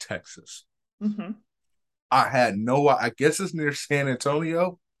 Gonzales, Texas. Hmm. I had no. I guess it's near San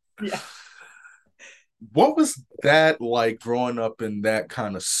Antonio. Yeah. What was that like growing up in that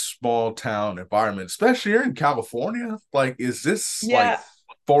kind of small town environment, especially here in California? Like, is this like Yeah.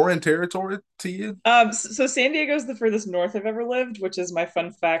 foreign territory to you? So San Diego is the furthest north I've ever lived, which is my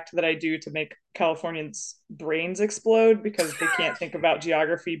fun fact that I do to make Californians' brains explode because they can't think about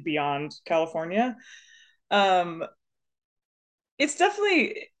geography beyond California. Um, it's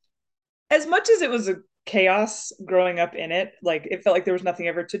definitely, as much as it was a chaos growing up in it, like it felt like there was nothing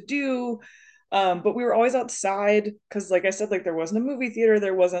ever to do. But we were always outside because, like I said, like there wasn't a movie theater,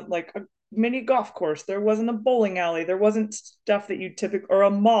 there wasn't like a mini golf course, there wasn't a bowling alley, there wasn't stuff that you typically, or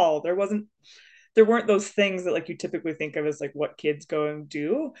a mall, there weren't those things that like you typically think of as like what kids go and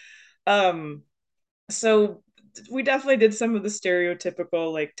do. Um, so we definitely did some of the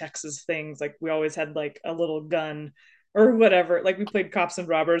stereotypical like Texas things. Like we always had like a little gun or whatever. Like we played cops and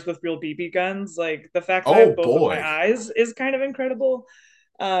robbers with real BB guns. Like the fact that I Oh have both of my boy. eyes is kind of incredible.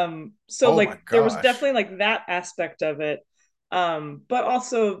 So Oh my like there was gosh. definitely like that aspect of it. But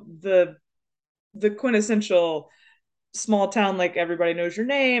also the quintessential small town, like everybody knows your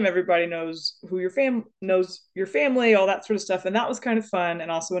name, everybody knows who your knows your family, all that sort of stuff, and that was kind of fun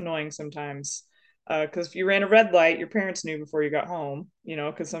and also annoying sometimes. Because if you ran a red light, your parents knew before you got home,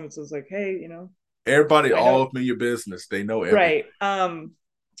 because someone was like, "Hey, Everybody I all don't." up in your business. They know everything. Right.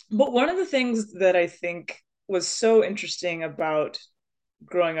 But one of the things that I think was so interesting about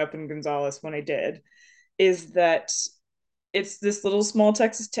growing up in Gonzales when I did is that it's this little small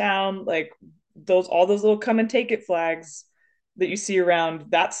Texas town, like those all those little come and take it flags that you see around.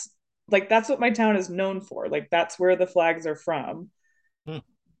 That's what my town is known for. Like that's where the flags are from. Hmm.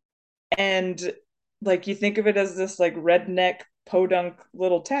 And like you think of it as this like redneck podunk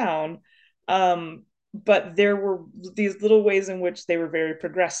little town. But there were these little ways in which they were very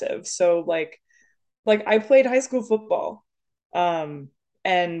progressive. So like I played high school football. Um,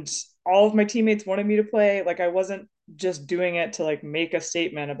 and all of my teammates wanted me to play. Like I wasn't just doing it to like make a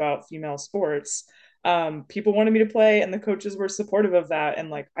statement about female sports. People wanted me to play and the coaches were supportive of that. And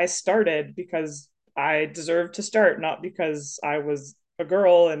like I started because I deserved to start, not because I was a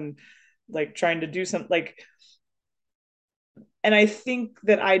girl and like trying to do something like, and I think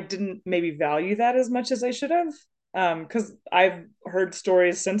that I didn't maybe value that as much as I should have. Because I've heard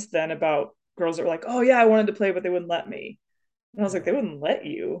stories since then about girls that were like, "Oh yeah, I wanted to play, but they wouldn't let me." And I was like, "They wouldn't let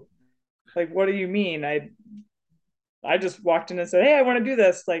you? Like, what do you mean?" I just walked in and said, "Hey, I want to do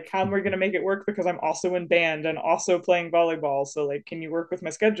this. Like, how am we going to make it work? Because I'm also in band and also playing volleyball. So like, can you work with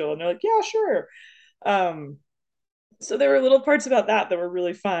my schedule?" And they're like, "Yeah, sure." Um, so there were little parts about that were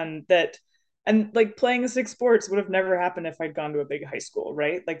really fun that, and like playing six sports would have never happened if I'd gone to a big high school,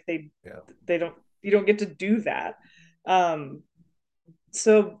 right? Like Yeah. they don't, you don't get to do that. um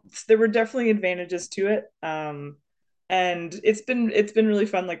so there were definitely advantages to it. And it's been really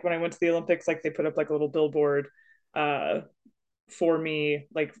fun. Like when I went to the Olympics, like they put up like a little billboard uh for me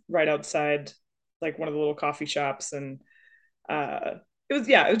like right outside like one of the little coffee shops. And uh it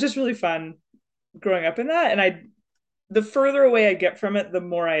was just really fun growing up in that. And I the further away I get from it, the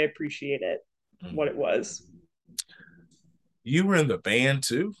more I appreciate it, what Mhm. it was. You were in the band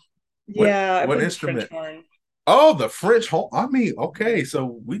too? What Yeah, I what played the French instrument? horn. Oh, the French horn. I mean, okay,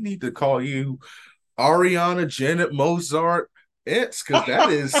 so we need to call you Ariana Janet Mozart. It's because that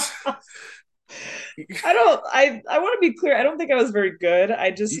is I want to be clear. I don't think I was very good.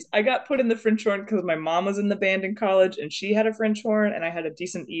 I got put in the French horn because my mom was in the band in college and she had a French horn and I had a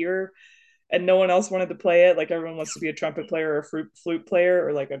decent ear and no one else wanted to play it. Like everyone wants to be a trumpet player or a flute player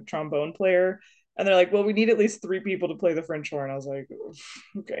or like a trombone player. And they're like, "Well, we need at least three people to play the French horn." I was like,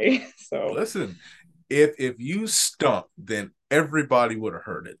 "Okay." So listen. If you stunk, then everybody would have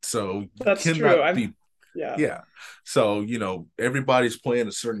heard it. So you that's true. cannot be. Yeah, Yeah. So, everybody's playing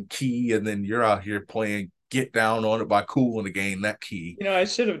a certain key, and then you're out here playing Get Down on It by Cool in the Game, that key. I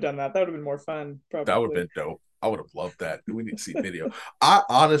should have done that. That would have been more fun, That would have probably. been dope. I would have loved that. We need to see video.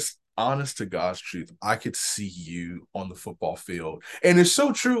 Honest to God's truth, I could see you on the football field. And it's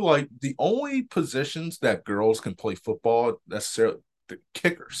so true. Like the only positions that girls can play football necessarily the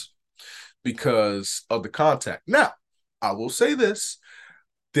kickers because of the contact. Now, I will say this.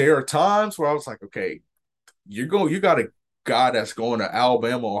 There are times where I was like, okay, you got a guy that's going to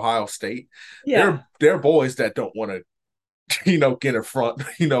Alabama, Ohio State. Yeah, There are boys that don't want to get in front,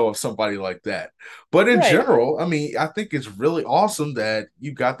 of somebody like that. But in right. general, I mean, I think it's really awesome that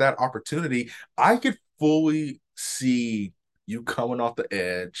you got that opportunity. I could fully see you coming off the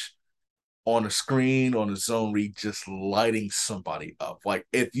edge on a screen, on a zone read, just lighting somebody up. Like,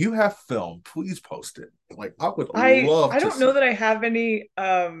 if you have film, please post it. Like, I would love I to don't know see that it. I have any.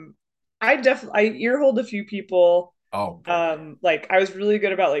 I earholed a few people. Oh, boy. Like I was really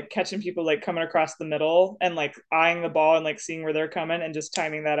good about like catching people like coming across the middle and like eyeing the ball and like seeing where they're coming and just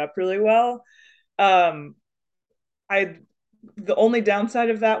timing that up really well. Um, I The only downside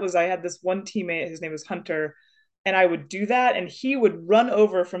of that was I had this one teammate, his name was Hunter, and I would do that, and he would run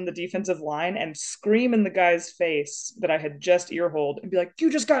over from the defensive line and scream in the guy's face that I had just earholed and be like,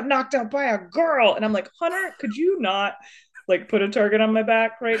 "You just got knocked out by a girl." And I'm like, "Hunter, could you not like put a target on my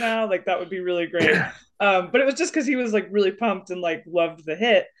back right now? Like that would be really great." But it was just because he was like really pumped and like loved the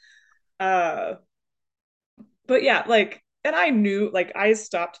hit. Uh, but yeah, like, and I knew like I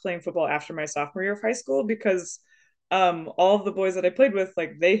stopped playing football after my sophomore year of high school because all of the boys that I played with,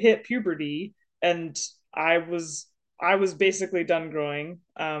 like they hit puberty and I was I was basically done growing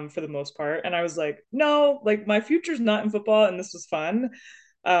for the most part. And I was like, no, like my future's not in football and this was fun.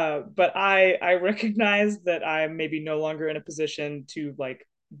 But I recognize that I'm maybe no longer in a position to like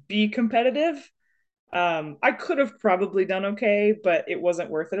be competitive. I could have probably done okay, but it wasn't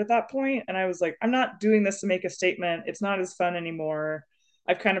worth it at that point. And I was like, I'm not doing this to make a statement. It's not as fun anymore.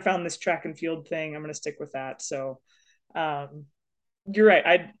 I've kind of found this track and field thing. I'm going to stick with that. So, um, you're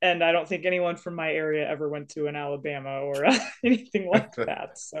right. I don't think anyone from my area ever went to an Alabama or anything like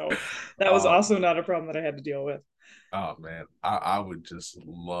that. So that was Oh, also not a problem that I had to deal with. oh man, I would just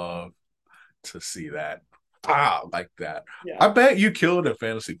love to see that. Ah, like that. Yeah. I bet you killed in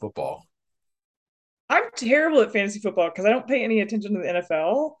fantasy football. I'm terrible at fantasy football because I don't pay any attention to the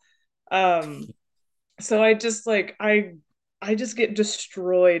NFL. Um, so I just get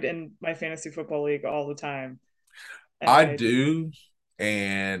destroyed in my fantasy football league all the time. And I I just do,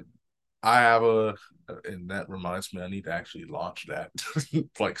 and I have a, and that reminds me, I need to actually launch that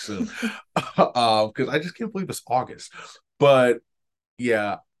like soon, because I just can't believe it's August. But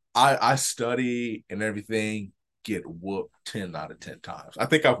yeah, I study and everything, get whooped 10 out of 10 times. I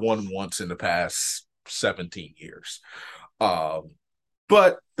think I've won once in the past 17 years. Um,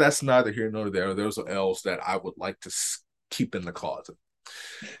 but that's neither here nor there. Those are L's that I would like to keep in the closet.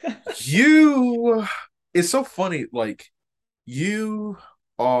 You, it's so funny. Like you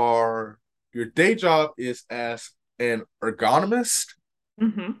are, your day job is as an ergonomist.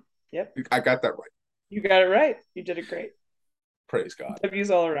 mm-hmm. Yep. I got that right. You got it right. You did it great. Praise God. W's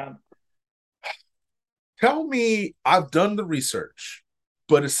all around. Tell me, I've done the research,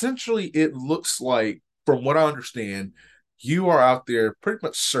 but essentially it looks like, from what I understand, you are out there pretty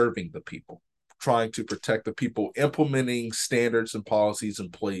much serving the people, trying to protect the people, implementing standards and policies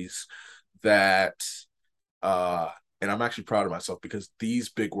in place that, uh, and I'm actually proud of myself because these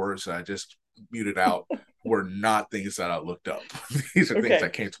big words that I just muted out were not things that I looked up. These are things Okay.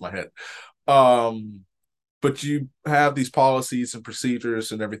 that came to my head. Um, but you have these policies and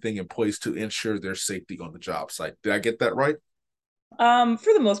procedures and everything in place to ensure their safety on the job site. Did I get that right?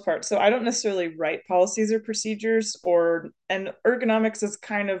 For the most part. So I don't necessarily write policies or procedures or and ergonomics is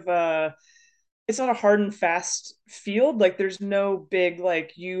kind of it's not a hard and fast field. Like there's no big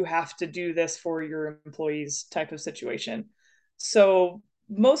like you have to do this for your employees type of situation. So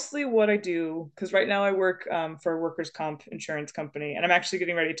mostly what I do, because right now I work for a workers' comp insurance company, and I'm actually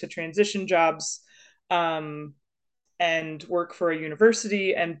getting ready to transition jobs um, and work for a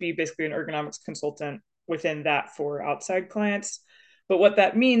university and be basically an ergonomics consultant within that for outside clients. But what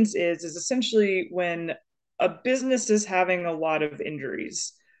that means is essentially when a business is having a lot of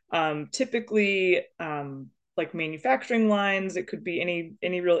injuries, typically like manufacturing lines, it could be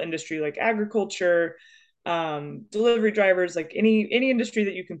any real industry like agriculture, delivery drivers, like any industry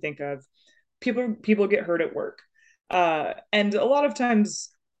that you can think of. People get hurt at work, and a lot of times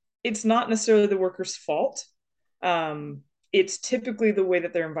it's not necessarily the worker's fault. Um, it's typically the way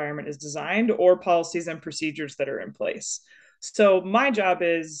that their environment is designed or policies and procedures that are in place. So my job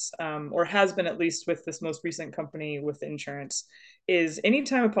is, or has been at least with this most recent company with insurance, is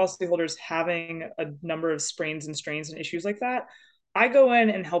anytime a policyholder is having a number of sprains and strains and issues like that, I go in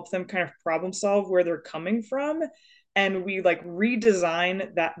and help them kind of problem solve where they're coming from, and we like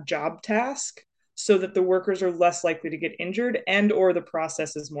redesign that job task so that the workers are less likely to get injured and or the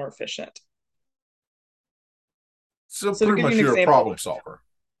process is more efficient. So So to pretty give you much an you're a example, problem solver.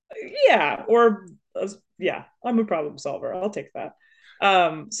 yeah, or yeah, I'm a problem solver. I'll take that.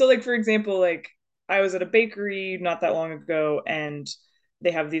 So like for example, like I was at a bakery not that long ago, and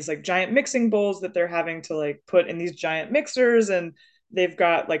they have these like giant mixing bowls that they're having to like put in these giant mixers, and they've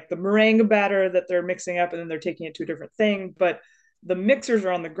got like the meringue batter that they're mixing up, and then they're taking it to a different thing. But the mixers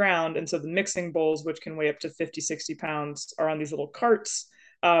are on the ground, and so the mixing bowls, which can weigh up to 50, 60 pounds, are on these little carts.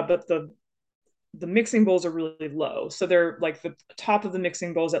 But the mixing bowls are really low. So they're like the top of the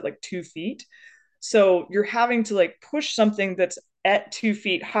mixing bowls at like 2 feet. So you're having to like push something that's at 2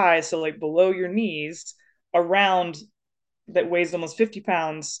 feet high, so like below your knees, around that weighs almost 50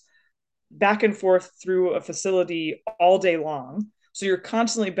 pounds back and forth through a facility all day long. So you're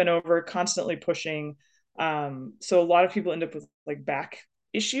constantly bent over, constantly pushing. So a lot of people end up with like back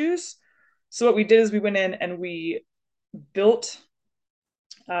issues. So what we did is we went in and we built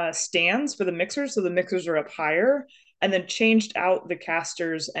stands for the mixers, so the mixers are up higher, and then changed out the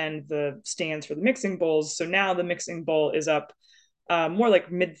casters and the stands for the mixing bowls. So now the mixing bowl is up more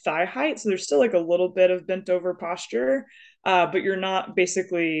like mid thigh height. So there's still like a little bit of bent over posture, but you're not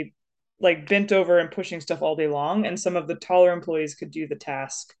basically like bent over and pushing stuff all day long. And some of the taller employees could do the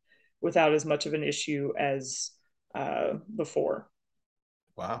task without as much of an issue as before.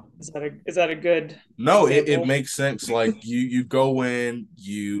 Wow. Is that a good No, it example? makes sense. Like you go in,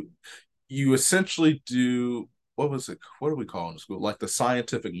 you essentially do what was it? What do we call it in school? Like the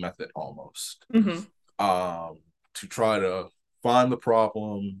scientific method almost. Mm-hmm. Um, to try to find the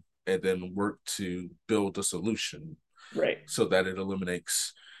problem and then work to build a solution Right. so that it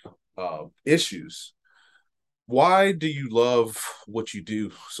eliminates issues. Why do you love what you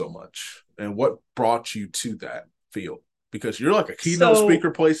do so much? And what brought you to that field? Because you're like a keynote So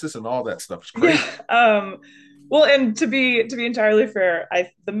speaker places and all that stuff is yeah. crazy. Well, and to be entirely fair,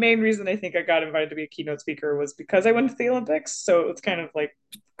 the main reason I think I got invited to be a keynote speaker was because I went to the Olympics. So it's kind of like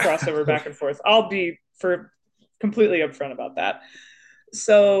crossover back and forth. I'll be for completely upfront about that.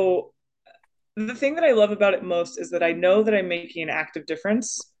 So the thing that I love about it most is that I know that I'm making an active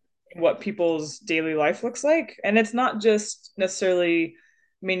difference in what people's daily life looks like. And it's not just necessarily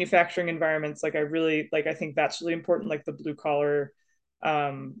manufacturing environments. Like I really like I think that's really important, like the blue collar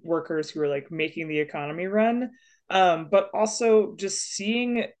workers who are like making the economy run. But also just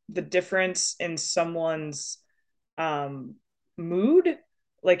seeing the difference in someone's um, mood,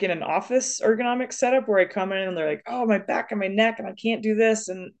 like in an office ergonomic setup where I come in and they're like, oh, my back and my neck, and I can't do this.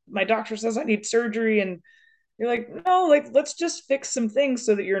 And my doctor says I need surgery. And you're like, no, like, let's just fix some things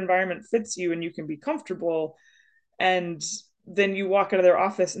so that your environment fits you and you can be comfortable. And then you walk out of their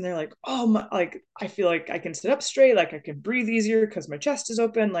office and they're like, oh, my, like, I feel like I can sit up straight, like I can breathe easier because my chest is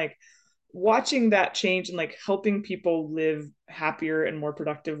open. Like, watching that change and like helping people live happier and more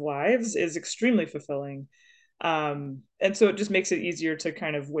productive lives is extremely fulfilling. And so it just makes it easier to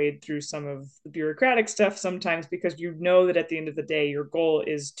kind of wade through some of the bureaucratic stuff sometimes because you know that at the end of the day, your goal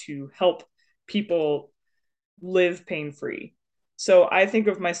is to help people live pain free. So I think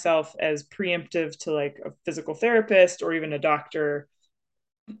of myself as preemptive to like a physical therapist or even a doctor.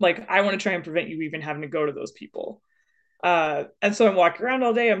 Like, I want to try and prevent you even having to go to those people. And so I'm walking around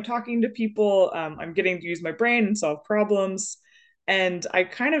all day, I'm talking to people, I'm getting to use my brain and solve problems. And I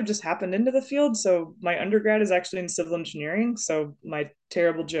kind of just happened into the field. So my undergrad is actually in civil engineering. So my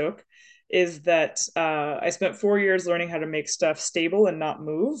terrible joke is that I spent 4 years learning how to make stuff stable and not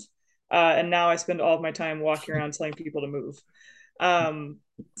move. And now I spend all of my time walking around telling people to move. Um,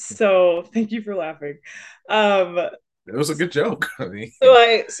 so thank you for laughing. Um, It was a good joke. I mean,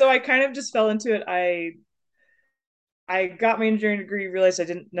 so I kind of just fell into it. I got my engineering degree, realized I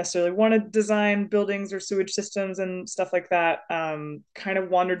didn't necessarily want to design buildings or sewage systems and stuff like that. Kind of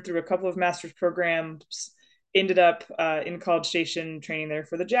wandered through a couple of master's programs, ended up in College Station training there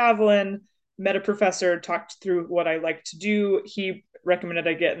for the Javelin, met a professor, talked through what I like to do. He recommended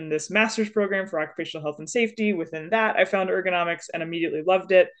I get in this master's program for occupational health and safety. Within that, I found ergonomics and immediately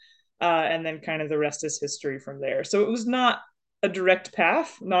loved it. And then kind of the rest is history from there. So it was not a direct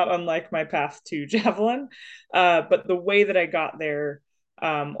path, not unlike my path to Javelin. But the way that I got there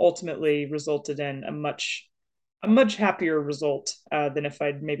ultimately resulted in a much happier result than if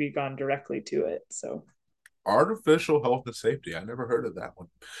I'd maybe gone directly to it. So artificial health and safety. I never heard of that one.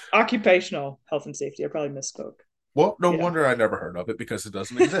 occupational health and safety. I probably misspoke. Well, no Yeah, wonder I never heard of it because it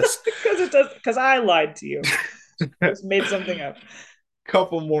doesn't exist. because it does. Because I lied to you. Just made something up.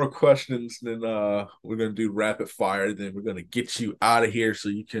 Couple more questions, then we're gonna do rapid fire. Then we're gonna get you out of here so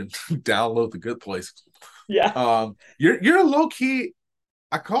you can download the good place. Yeah. You're a low key.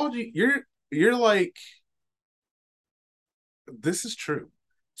 I called you. You're like this is true.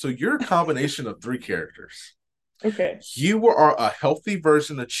 So you're a combination of three characters. Okay. You are a healthy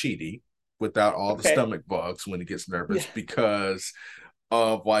version of Cheaty without all the Okay. stomach bugs when he gets Yeah. nervous because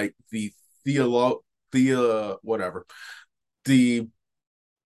of like the theolo the whatever the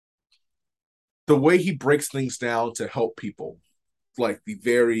the way he breaks things down to help people, like the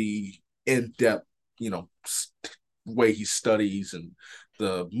very in depth, you know, way he studies and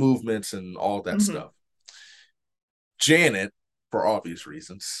the movements and all that Mm-hmm. stuff. Janet, for obvious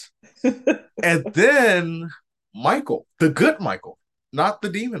reasons, and then Michael, the good Michael, not the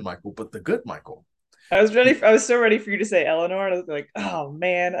demon Michael, but the good Michael. I was ready. I was so ready for you to say Eleanor, and I was like, "Oh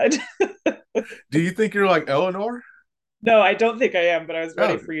man!" Do you think you're like Eleanor? No, I don't think I am, but I was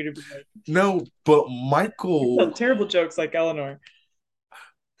ready Oh, for you to be like, no, but "You tell Michael, terrible jokes like Eleanor."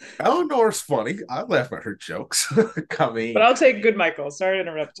 Eleanor's funny. I laugh at her jokes. I But mean, I'll take Good Michael. Sorry to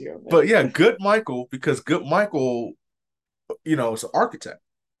interrupt you, but but yeah, good Michael, because good Michael, is an architect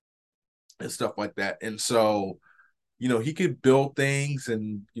and stuff like that. And so, he could build things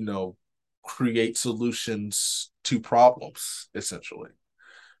and, create solutions to problems essentially.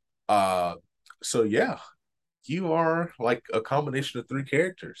 Uh so yeah, you are like a combination of three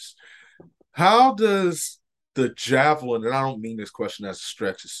characters. How does the javelin, and I don't mean this question as a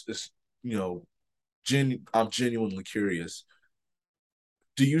stretch, it's you know, I'm genuinely curious.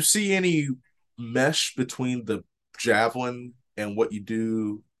 Do you see any mesh between the javelin and what you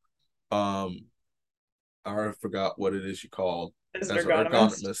do? Um, I forgot what it is you call as an as an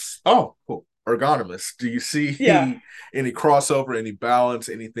ergonomist, ergonomist. Oh, cool. Ergonomist. Do you yeah. see any crossover, any balance,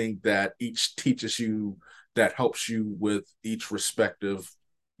 anything that each teaches you that helps you with each respective,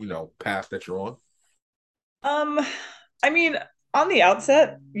 path that you're on? Um, I mean, on the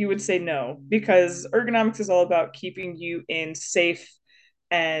outset, you would say no, because ergonomics is all about keeping you in safe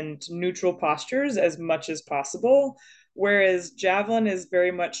and neutral postures as much as possible. Whereas javelin is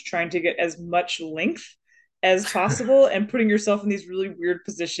very much trying to get as much length as possible and putting yourself in these really weird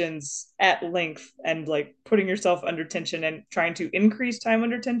positions at length and like putting yourself under tension and trying to increase time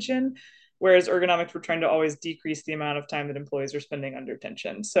under tension. Whereas ergonomics, we're trying to always decrease the amount of time that employees are spending under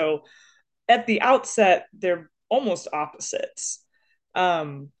tension. So at the outset, they're almost opposites.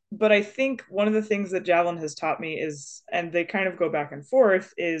 But I think one of the things that Javelin has taught me is, and they kind of go back and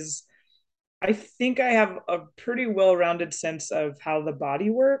forth, is I think I have a pretty well rounded sense of how the body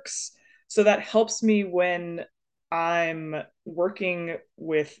works. So that helps me when I'm working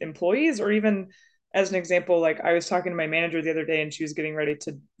with employees, or even as an example, like I was talking to my manager the other day and she was getting ready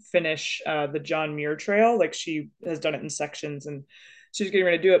to finish the John Muir Trail. Like she has done it in sections and she was getting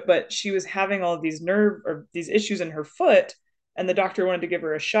ready to do it, but she was having all of these nerve or these issues in her foot. And the doctor wanted to give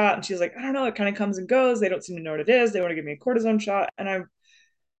her a shot. And she's like, I don't know, it kind of comes and goes. They don't seem to know what it is. They want to give me a cortisone shot. And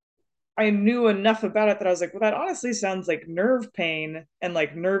I knew enough about it that I was like, well, that honestly sounds like nerve pain and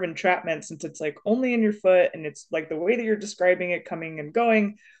like nerve entrapment since it's like only in your foot and it's like the way that you're describing it coming and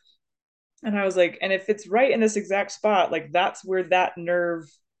going. And I was like, and if it's right in this exact spot, like that's where that nerve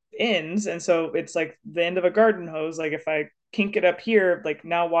ends. And so it's like the end of a garden hose. Like if I kink it up here, like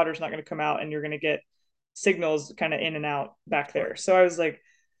now water's not going to come out and you're going to get signals kind of in and out back Right. there. So I was like,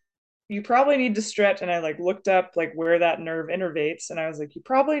 you probably need to stretch. And I like looked up like where that nerve innervates. And I was like, you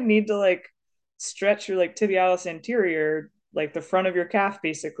probably need to like stretch your like tibialis anterior, like the front of your calf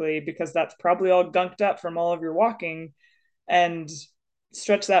basically, because that's probably all gunked up from all of your walking and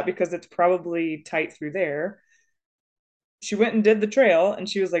stretch that because it's probably tight through there. She went and did the trail and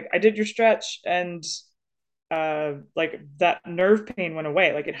she was like, I did your stretch and like that nerve pain went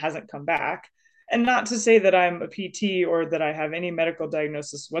away. Like it hasn't come back. And not to say that I'm a PT or that I have any medical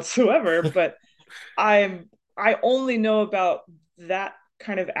diagnosis whatsoever, but I only know about that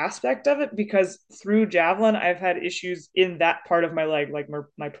kind of aspect of it because through javelin I've had issues in that part of my leg, like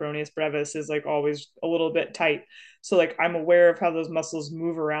my peroneus brevis is like always a little bit tight, so like I'm aware of how those muscles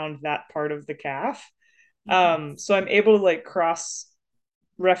move around that part of the calf. Mhm. So I'm able to like cross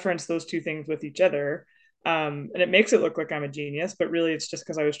reference those two things with each other. And it makes it look like I'm a genius, but really it's just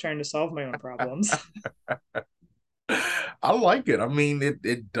because I was trying to solve my own problems. I like it. I mean,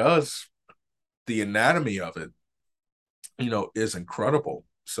 it does, the anatomy of it, is incredible.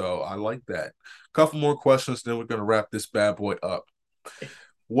 So I like that. Couple more questions, then we're gonna wrap this bad boy up.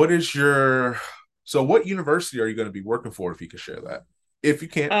 What is your so what university are you going to be working for if you can share that? If you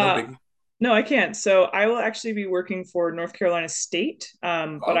can't, no uh, biggie. No, I can't. So I will actually be working for North Carolina State,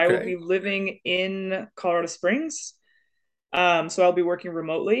 but I will Okay. be living in Colorado Springs. So I'll be working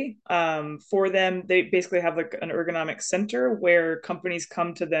remotely for them. They basically have like an ergonomic center where companies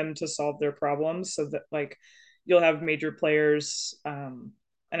come to them to solve their problems. So that like you'll have major players,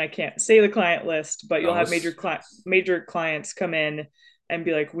 and I can't say the client list, but you'll No, have it's major clients come in and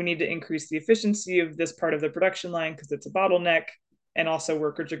be like, we need to increase the efficiency of this part of the production line because it's a bottleneck, and also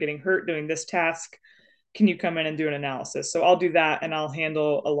workers are getting hurt doing this task. Can you come in and do an analysis? So I'll do that, and I'll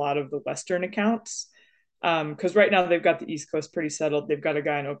handle a lot of the Western accounts because right now they've got the East Coast pretty settled. They've got a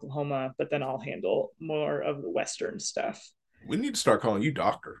guy in Oklahoma, but then I'll handle more of the Western stuff. we need to start calling you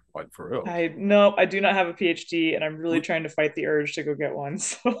doctor, like for real. I no, I do not have a PhD, and I'm really We, trying to fight the urge to go get one.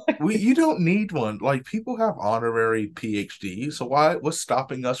 So you don't need one. Like people have honorary PhDs, so what's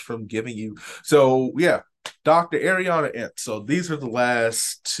stopping us from giving you? So yeah, Dr. Ariana Ent. So these are the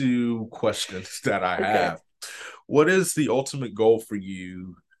last two questions that I okay. have. What is the ultimate goal for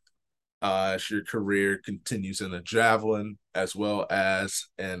you as your career continues in the javelin as well as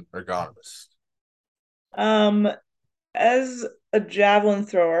an ergonomist? Um, As a javelin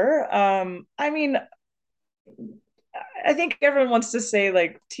thrower, I mean, I think everyone wants to say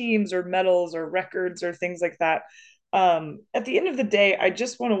like teams or medals or records or things like that. At the end of the day, I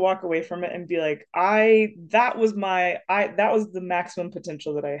just want to walk away from it and be like, that was the maximum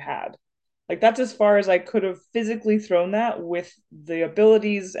potential that I had. Like that's as far as I could have physically thrown that with the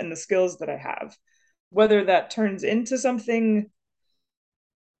abilities and the skills that I have. Whether that turns into something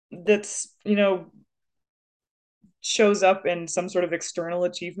that's, shows up in some sort of external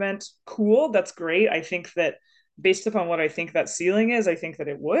achievement, cool, that's great. I think that based upon what I think that ceiling is, I think that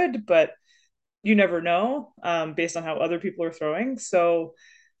it would, but you never know, based on how other people are throwing. So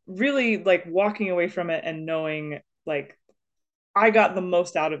really like walking away from it and knowing like I got the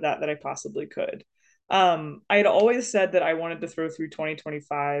most out of that I possibly could. I had always said that I wanted to throw through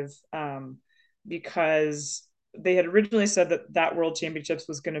 2025, because they had originally said that that World Championships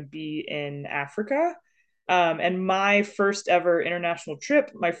was going to be in Africa. And my first ever international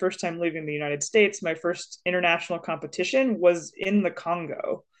trip, my first time leaving the United States, my first international competition was in the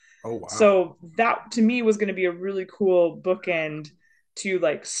Congo. Oh wow. So that to me was going to be a really cool bookend to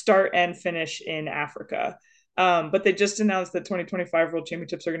like start and finish in Africa. But they just announced that 2025 World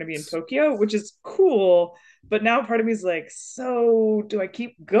Championships are going to be in Tokyo, which is cool. But now part of me is like, so do I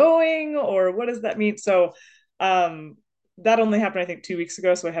keep going or what does that mean? So um, that only happened, I think, 2 weeks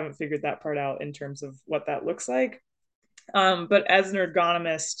ago. So I haven't figured that part out in terms of what that looks like. But as an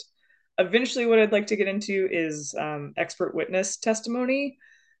ergonomist, eventually what I'd like to get into is expert witness testimony,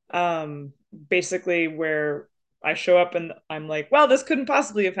 basically where I show up and I'm like, well, this couldn't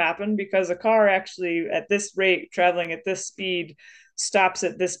possibly have happened because a car actually at this rate, traveling at this speed, stops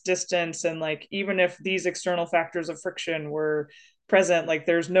at this distance. And like, even if these external factors of friction were present, like,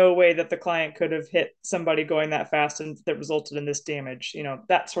 there's no way that the client could have hit somebody going that fast and that resulted in this damage,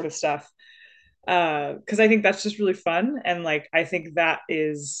 that sort of stuff. Because I think that's just really fun. And like, I think that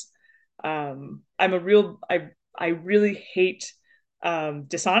is, I really hate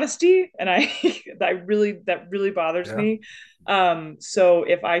dishonesty, and that really bothers Yeah. me. So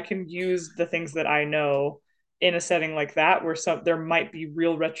if I can use the things that I know in a setting like that where there might be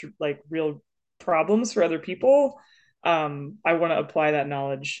real problems for other people, I want to apply that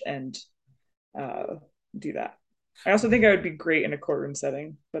knowledge and uh, do that. I also think I would be great in a courtroom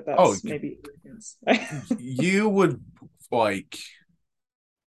setting, but Oh, that's maybe you would like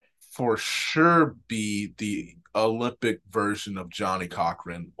for sure be the Olympic version of Johnny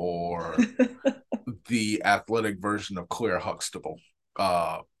Cochran or the athletic version of Claire Huxtable.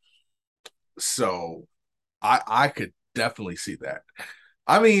 Uh, so I could definitely see that.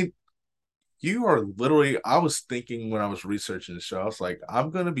 I mean, you are literally. I was thinking when I was researching the show, I was like, I'm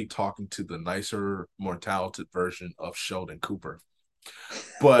gonna be talking to the nicer, more talented version of Sheldon Cooper,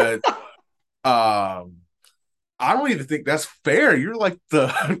 but um I don't even think that's fair. You're like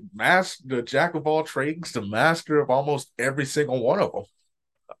the the jack of all trades, the master of almost every single one of them.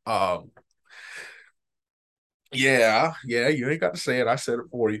 Um, yeah, yeah, you ain't got to say it. I said it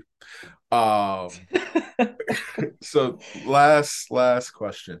for you. Um, so last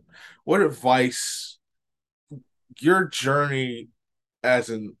question. What advice your journey as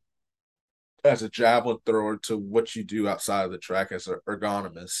an as a javelin thrower to what you do outside of the track as an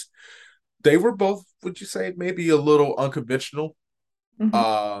ergonomist? They were both, would you say, maybe a little unconventional? Mhm.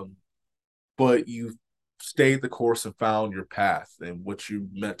 Um, but you stayed the course and found your path and what you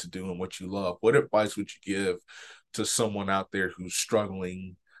meant to do and what you love. What advice would you give to someone out there who's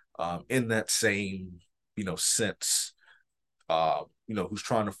struggling in that same, sense, who's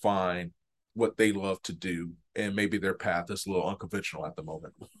trying to find what they love to do and maybe their path is a little unconventional at the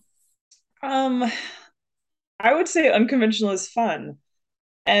moment? Um, I would say unconventional is fun.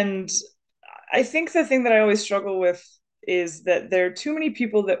 And I think the thing that I always struggle with is that there are too many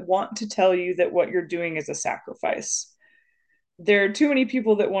people that want to tell you that what you're doing is a sacrifice. There are too many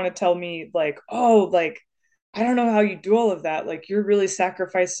people that want to tell me, like, oh, like, I don't know how you do all of that. Like, you're really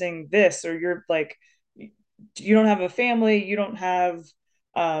sacrificing this, or you're like, you don't have a family, you don't have,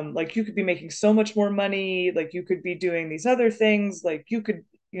 like, you could be making so much more money, like, you could be doing these other things, like, you could,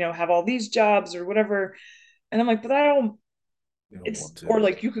 have all these jobs or whatever. And I'm like, but I don't, You don't it's, want to. or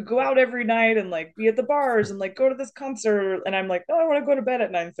like, you could go out every night and like be at the bars and like go to this concert. And I'm like, oh, I want to go to bed at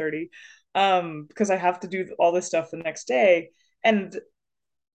 9:30, because I have to do all this stuff the next day. And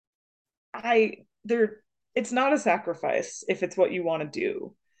I there it's not a sacrifice if it's what you want to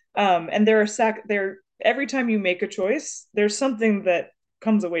do. And there every time you make a choice, there's something that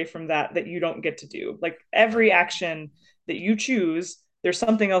comes away from that you don't get to do. Like Right. every action that you choose, there's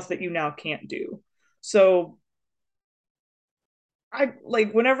something else that you now can't do. So I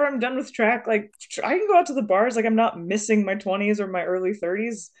like whenever I'm done with track, like I can go out to the bars. Like I'm not missing my 20s or my early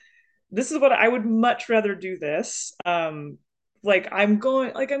 30s. This is what I would much rather do this. I'm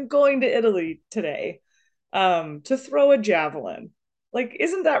going to Italy today, to throw a javelin. Like,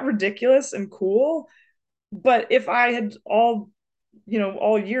 isn't that ridiculous and cool? But if I had all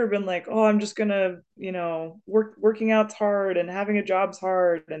year been like, oh, I'm just gonna, working out's hard and having a job's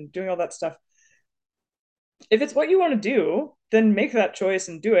hard and doing all that stuff. If it's what you want to do, then make that choice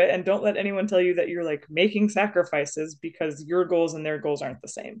and do it. And don't let anyone tell you that you're like making sacrifices because your goals and their goals aren't the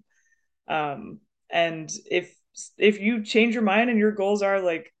same. And if you change your mind and your goals are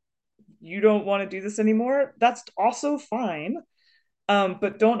like you don't want to do this anymore, that's also fine.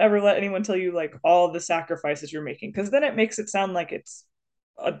 But don't ever let anyone tell you like all the sacrifices you're making, because then it makes it sound like it's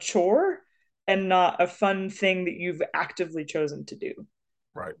a chore and not a fun thing that you've actively chosen to do.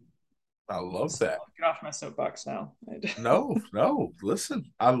 Right. I love So that. I'll get off my soapbox now. No, no.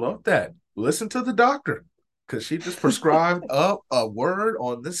 Listen, I love that. Listen to the doctor because she just prescribed up a word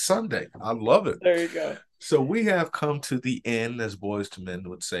on this Sunday. I love it. There you go. So we have come to the end, as Boys to Men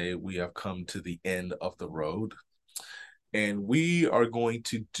would say, we have come to the end of the road. And we are going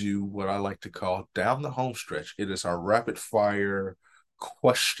to do what I like to call down the home stretch. It is our rapid fire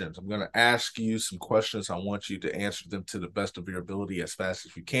questions. I'm going to ask you some questions. I want you to answer them to the best of your ability as fast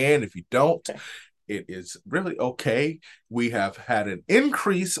as you can. If you don't, Okay. it is really okay. We have had an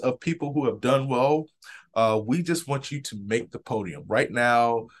increase of people who have done well. We just want you to make the podium. Right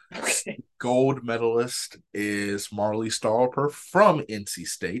now, Okay. gold medalist is Marley Stolper from NC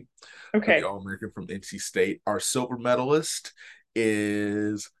State. Okay. The All-American from NC State. Our silver medalist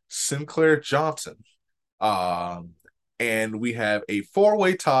is Sinclair Johnson. And we have a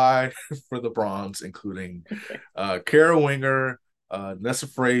four-way tie for the bronze, including Kara Winger, Nessa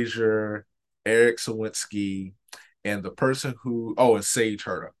Frazier, Eric Sawinski, and the person and Sage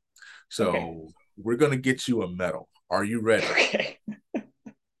Herta. So Okay. we're going to get you a medal. Are you ready? Okay.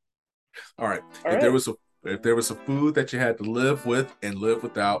 All right. All If right. there was a food that you had to live with and live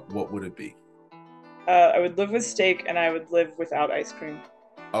without, what would it be? I would live with steak and I would live without ice cream.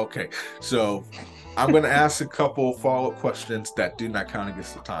 Okay. So I'm going to ask a couple follow-up questions that do not count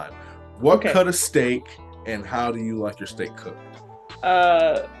against the time. What Okay. cut of steak and how do you like your steak cooked?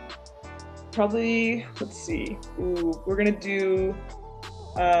 Probably, let's see. Ooh, we're gonna do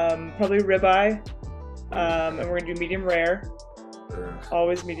probably ribeye. And we're gonna do medium rare.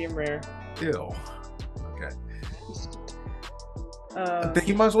 Always medium rare. Ew. Okay. Um, Then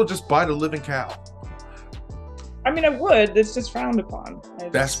you might as well just buy the living cow. I mean, I would. It's just frowned upon.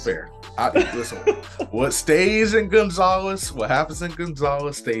 That's fair. Listen, what stays in Gonzales, what happens in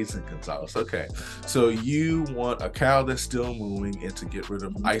Gonzales stays in Gonzales. Okay. So you want a cow that's still moving and to get rid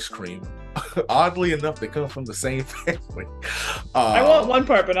of ice cream. Oddly enough, they come from the same family. I want one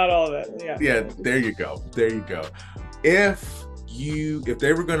part, but not all of it. Yeah. Yeah, there you go. There you go. If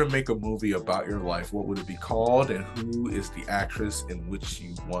they were going to make a movie about your life, what would it be called, and who is the actress in which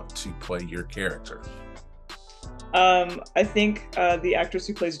you want to play your character? I think the actress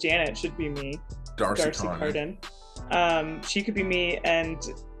who plays Janet should be me, Darcy Carden. She could be me, and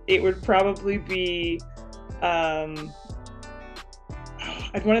it would probably be.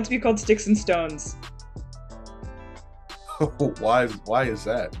 I'd want it to be called Sticks and Stones. Why is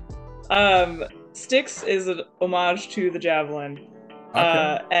that? Sticks is an homage to the javelin,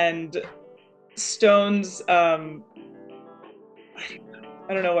 Okay. and Stones. I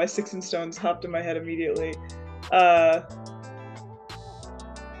don't know why Sticks and Stones hopped in my head immediately.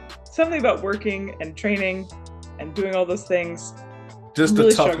 Something about working and training and doing all those things. Just really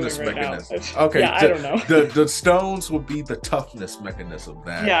the toughness mechanism. Okay. Yeah, I don't know. The stones would be the toughness mechanism.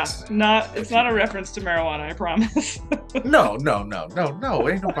 That. Yeah, it's not a reference to marijuana, I promise. No.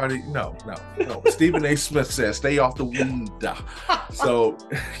 Ain't nobody. No. Stephen A. Smith says, "Stay off the weed." So,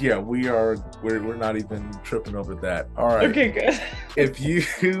 yeah, we're not even tripping over that. All right. Okay, good. If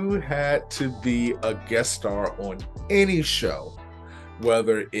you had to be a guest star on any show,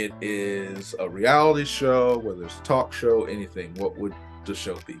 whether it is a reality show, whether it's a talk show, anything, what would the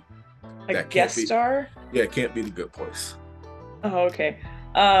show be? A guest star? Yeah, it can't be The Good Place. Oh, okay.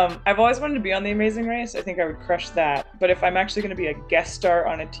 I've always wanted to be on The Amazing Race. I think I would crush that. But if I'm actually going to be a guest star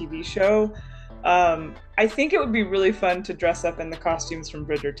on a TV show, I think it would be really fun to dress up in the costumes from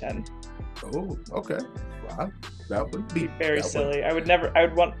Bridgerton. Oh, okay. Wow. That would be very silly.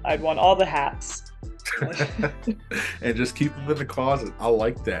 I'd want all the hats. And just keep them in the closet. I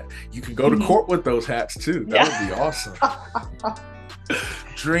like that. You can go to court with those hats too. That would be awesome.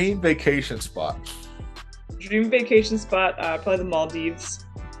 Dream vacation spot. Dream vacation spot, probably the Maldives.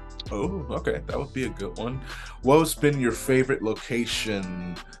 Oh, okay, that would be a good one. What's been your favorite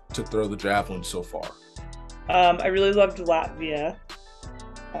location to throw the javelin so far? I really loved Latvia.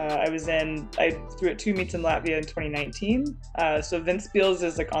 I threw at two meets in Latvia in 2019. So Ventspils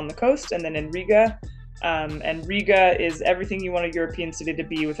is like on the coast, and then in Riga. And Riga is everything you want a European city to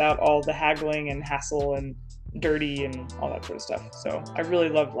be without all the haggling and hassle and dirty and all that sort of stuff. So I really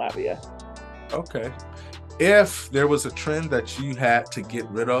loved Latvia. Okay. If there was a trend that you had to get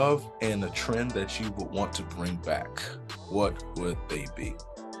rid of and a trend that you would want to bring back, what would they be?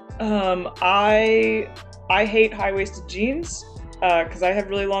 I hate high waisted jeans because I have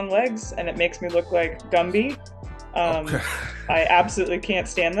really long legs and it makes me look like Gumby. Um, Okay. I absolutely can't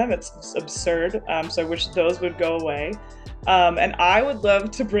stand them. It's absurd. So I wish those would go away. And I would love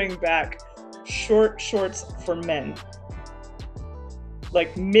to bring back short shorts for men,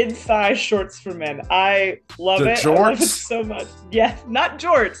 like mid-thigh shorts for men. I love The it. I love it jorts? so much. Yeah, not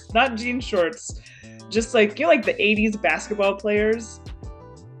jorts, not jean shorts. Just like like the '80s basketball players.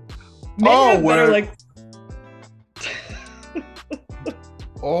 Men Oh, have better where like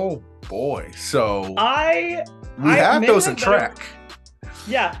oh boy. So I we I have men those in have better track.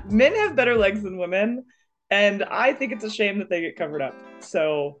 yeah, men have better legs than women, and I think it's a shame that they get covered up.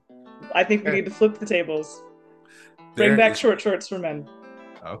 So I think we Okay. need to flip the tables. Bring There back is short shorts for men.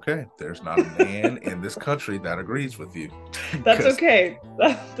 okay. There's not a man in this country that agrees with you. That's Because okay.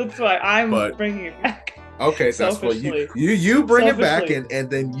 That's why I'm but bringing it back. okay, that's what Selfishly. you bring it back Selfishly. and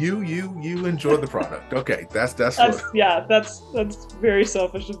then you enjoy the product. Okay, that's what. That's very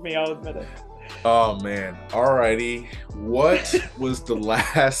selfish of me, I'll admit it. Oh man. Alrighty. What was the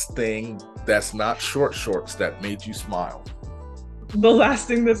last thing that's not short shorts that made you smile? The last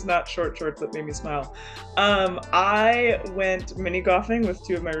thing that's not short shorts that made me smile. I went mini golfing with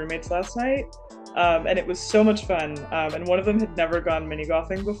two of my roommates last night. And it was so much fun. And one of them had never gone mini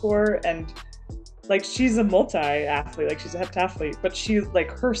golfing before, and like she's a multi-athlete, like she's a heptathlete, but she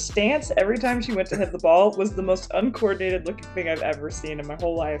like her stance every time she went to hit the ball was the most uncoordinated looking thing I've ever seen in my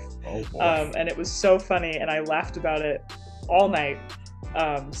whole life. Oh boy. And it was so funny, and I laughed about it all night.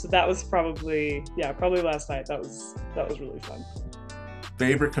 So that was probably last night. That was really fun.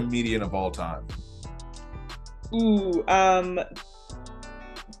 Favorite comedian of all time? Ooh, I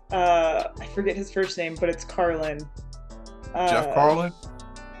forget his first name, but it's Carlin. Jeff Uh, Carlin?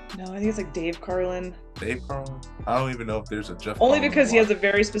 no, I think it's like Dave Carlin. Dave Carlin? I don't even know if there's a Jeff Only Carlin because he has one. a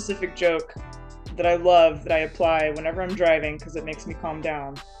very specific joke that I love that I apply whenever I'm driving because it makes me calm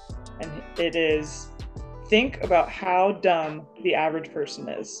down. And it is think about how dumb the average person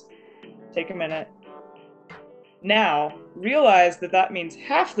is. Take a minute. Now, realize that that means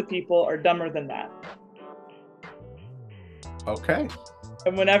half the people are dumber than that. Okay.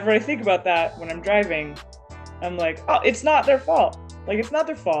 And whenever I think about that when I'm driving, I'm like, oh, it's not their fault. Like, it's not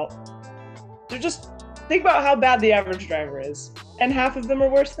their fault. They're just, think about how bad the average driver is. And half of them are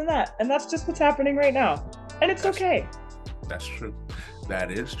worse than that. And that's just what's happening right now. And it's That's okay. that's true.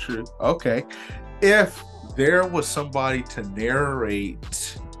 That is true. Okay. If there was somebody to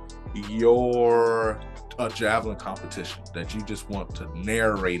narrate your a javelin competition that you just want to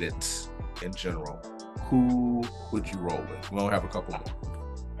narrate it in general, who would you roll with? We'll have a couple more.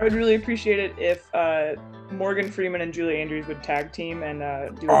 I would really appreciate it if Morgan Freeman and Julie Andrews would tag team and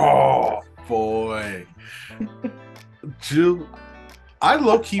do a Oh boy. Ju I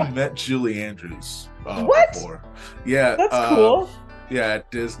low-key met Julie Andrews What? before. Yeah, That's cool. yeah,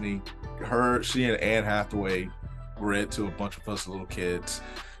 at Disney. She and Anne Hathaway read to a bunch of us little kids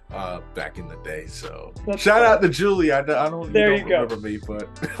back in the day. So That's shout fun. out to Julie. I don't you There don't you go. remember me, but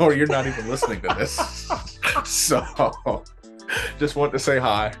or you're not even listening to this. So just want to say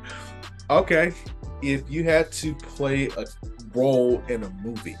hi. Okay. If you had to play a role in a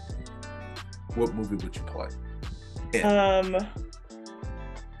movie, what movie would you play?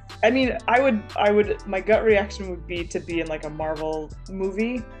 I mean, my gut reaction would be to be in like a Marvel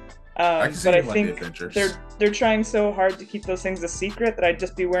movie. I can see But I you in, like, the think Avengers. they're trying so hard to keep those things a secret that I'd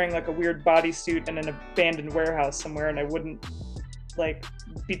just be wearing like a weird bodysuit in an abandoned warehouse somewhere, and I wouldn't like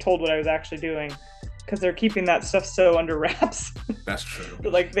be told what I was actually doing because they're keeping that stuff so under wraps. That's true.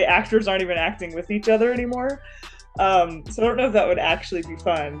 That, like the actors aren't even acting with each other anymore. So I don't know if that would actually be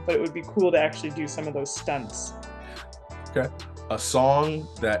fun, but it would be cool to actually do some of those stunts. Okay. A song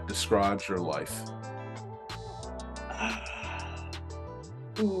that describes your life.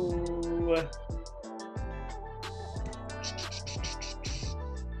 Ooh.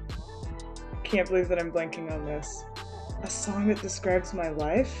 Can't believe that I'm blanking on this. A song that describes my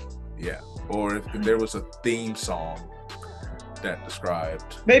life? Yeah. Or if there was a theme song that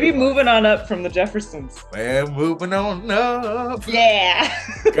described. Maybe moving on up from the Jeffersons. Man, moving on up. Yeah.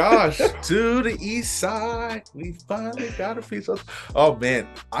 Gosh, to the east side. We finally got a piece of. Oh man,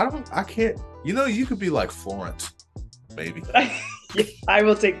 I can't. You know, you could be like Florence, maybe. I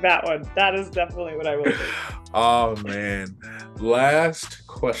will take that one. That is definitely what I will take. Oh man. Last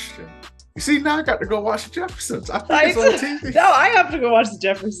question. You see, now I got to go watch the Jeffersons. I think it's on TV. No, I have to go watch the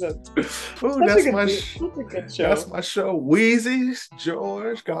Jeffersons. Ooh, that's a good show. That's my show. Wheezy,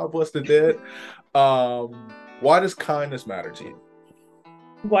 George, God bless the dead. Why does kindness matter to you?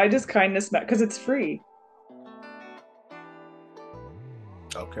 Why does kindness matter? Because it's free.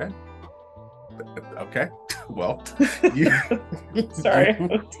 Okay. Well, sorry.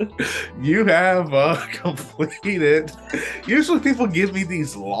 You have completed. Usually people give me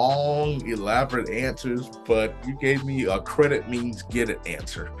these long, elaborate answers, but you gave me a credit means get it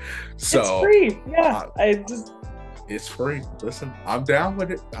answer. So it's free. Yeah, it's free. Listen, I'm down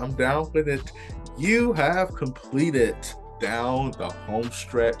with it. You have completed down the home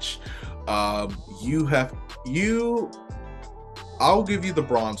stretch. I'll give you the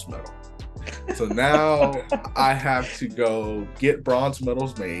bronze medal. So now I have to go get bronze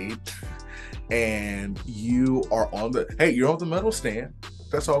medals made, and you are on the medal stand.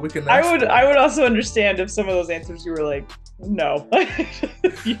 That's all we can ask. I would also understand if some of those answers you were like, no.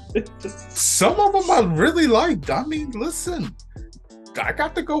 Some of them I really liked. I mean, listen, I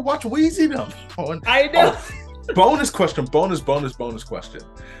got to go watch Wheezy them. I know. Bonus question.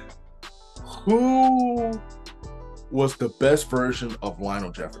 Who was the best version of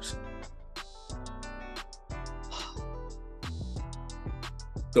Lionel Jefferson?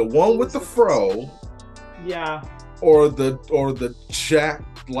 The one with the fro, yeah, or the Jack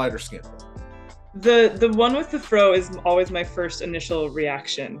lighter skin. The one with the fro is always my first initial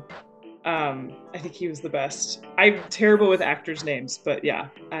reaction. I think he was the best. I'm terrible with actors' names, but yeah,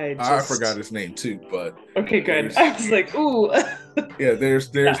 I forgot his name too. But okay, good. I was like, ooh. Yeah, there's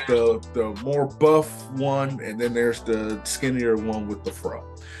the more buff one, and then there's the skinnier one with the fro.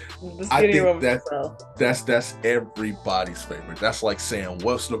 I think that's everybody's favorite. That's like saying,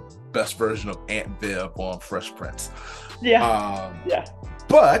 what's the best version of Aunt Viv on Fresh Prince? Yeah. Yeah.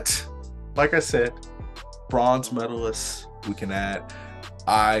 But like I said, bronze medalists we can add.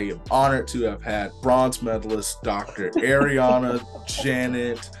 I am honored to have had bronze medalists Dr. Ariana,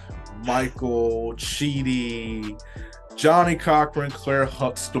 Janet, Michael, Chidi, Johnny Cochran, Claire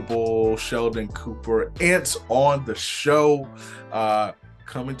Huxtable, Sheldon Cooper, Ants on the show.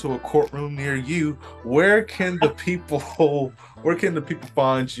 Coming to a courtroom near you. Where can the people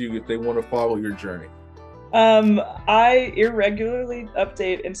find you if they want to follow your journey? I irregularly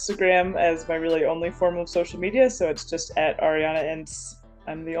update Instagram as my really only form of social media, so it's just at Ariana Ints.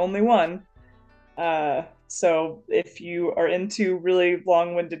 I'm the only one. So if you are into really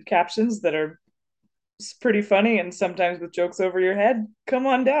long-winded captions that are pretty funny and sometimes with jokes over your head, come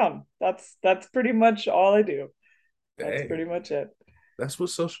on down. That's pretty much all I do. That's pretty much it. That's what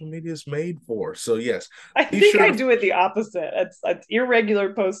social media is made for. So yes, I think I do it the opposite. It's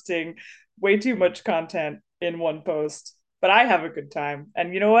irregular posting, way too much content in one post, but I have a good time.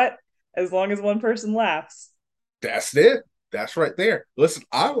 And you know what? As long as one person laughs. That's it. That's right there. Listen,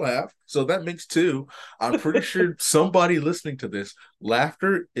 I laugh, so that makes two. I'm pretty sure somebody listening to this,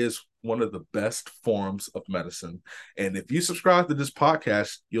 laughter is one of the best forms of medicine. And if you subscribe to this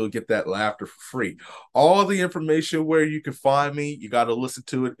podcast, you'll get that laughter for free. All the information where you can find me, you got to listen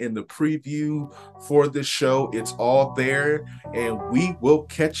to it in the preview for this show. It's all there, and we will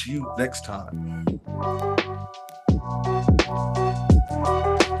catch you next time.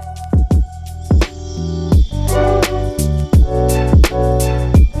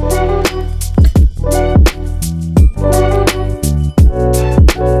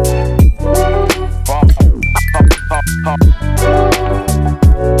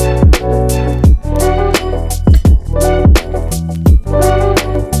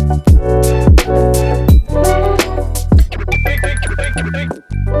 Big.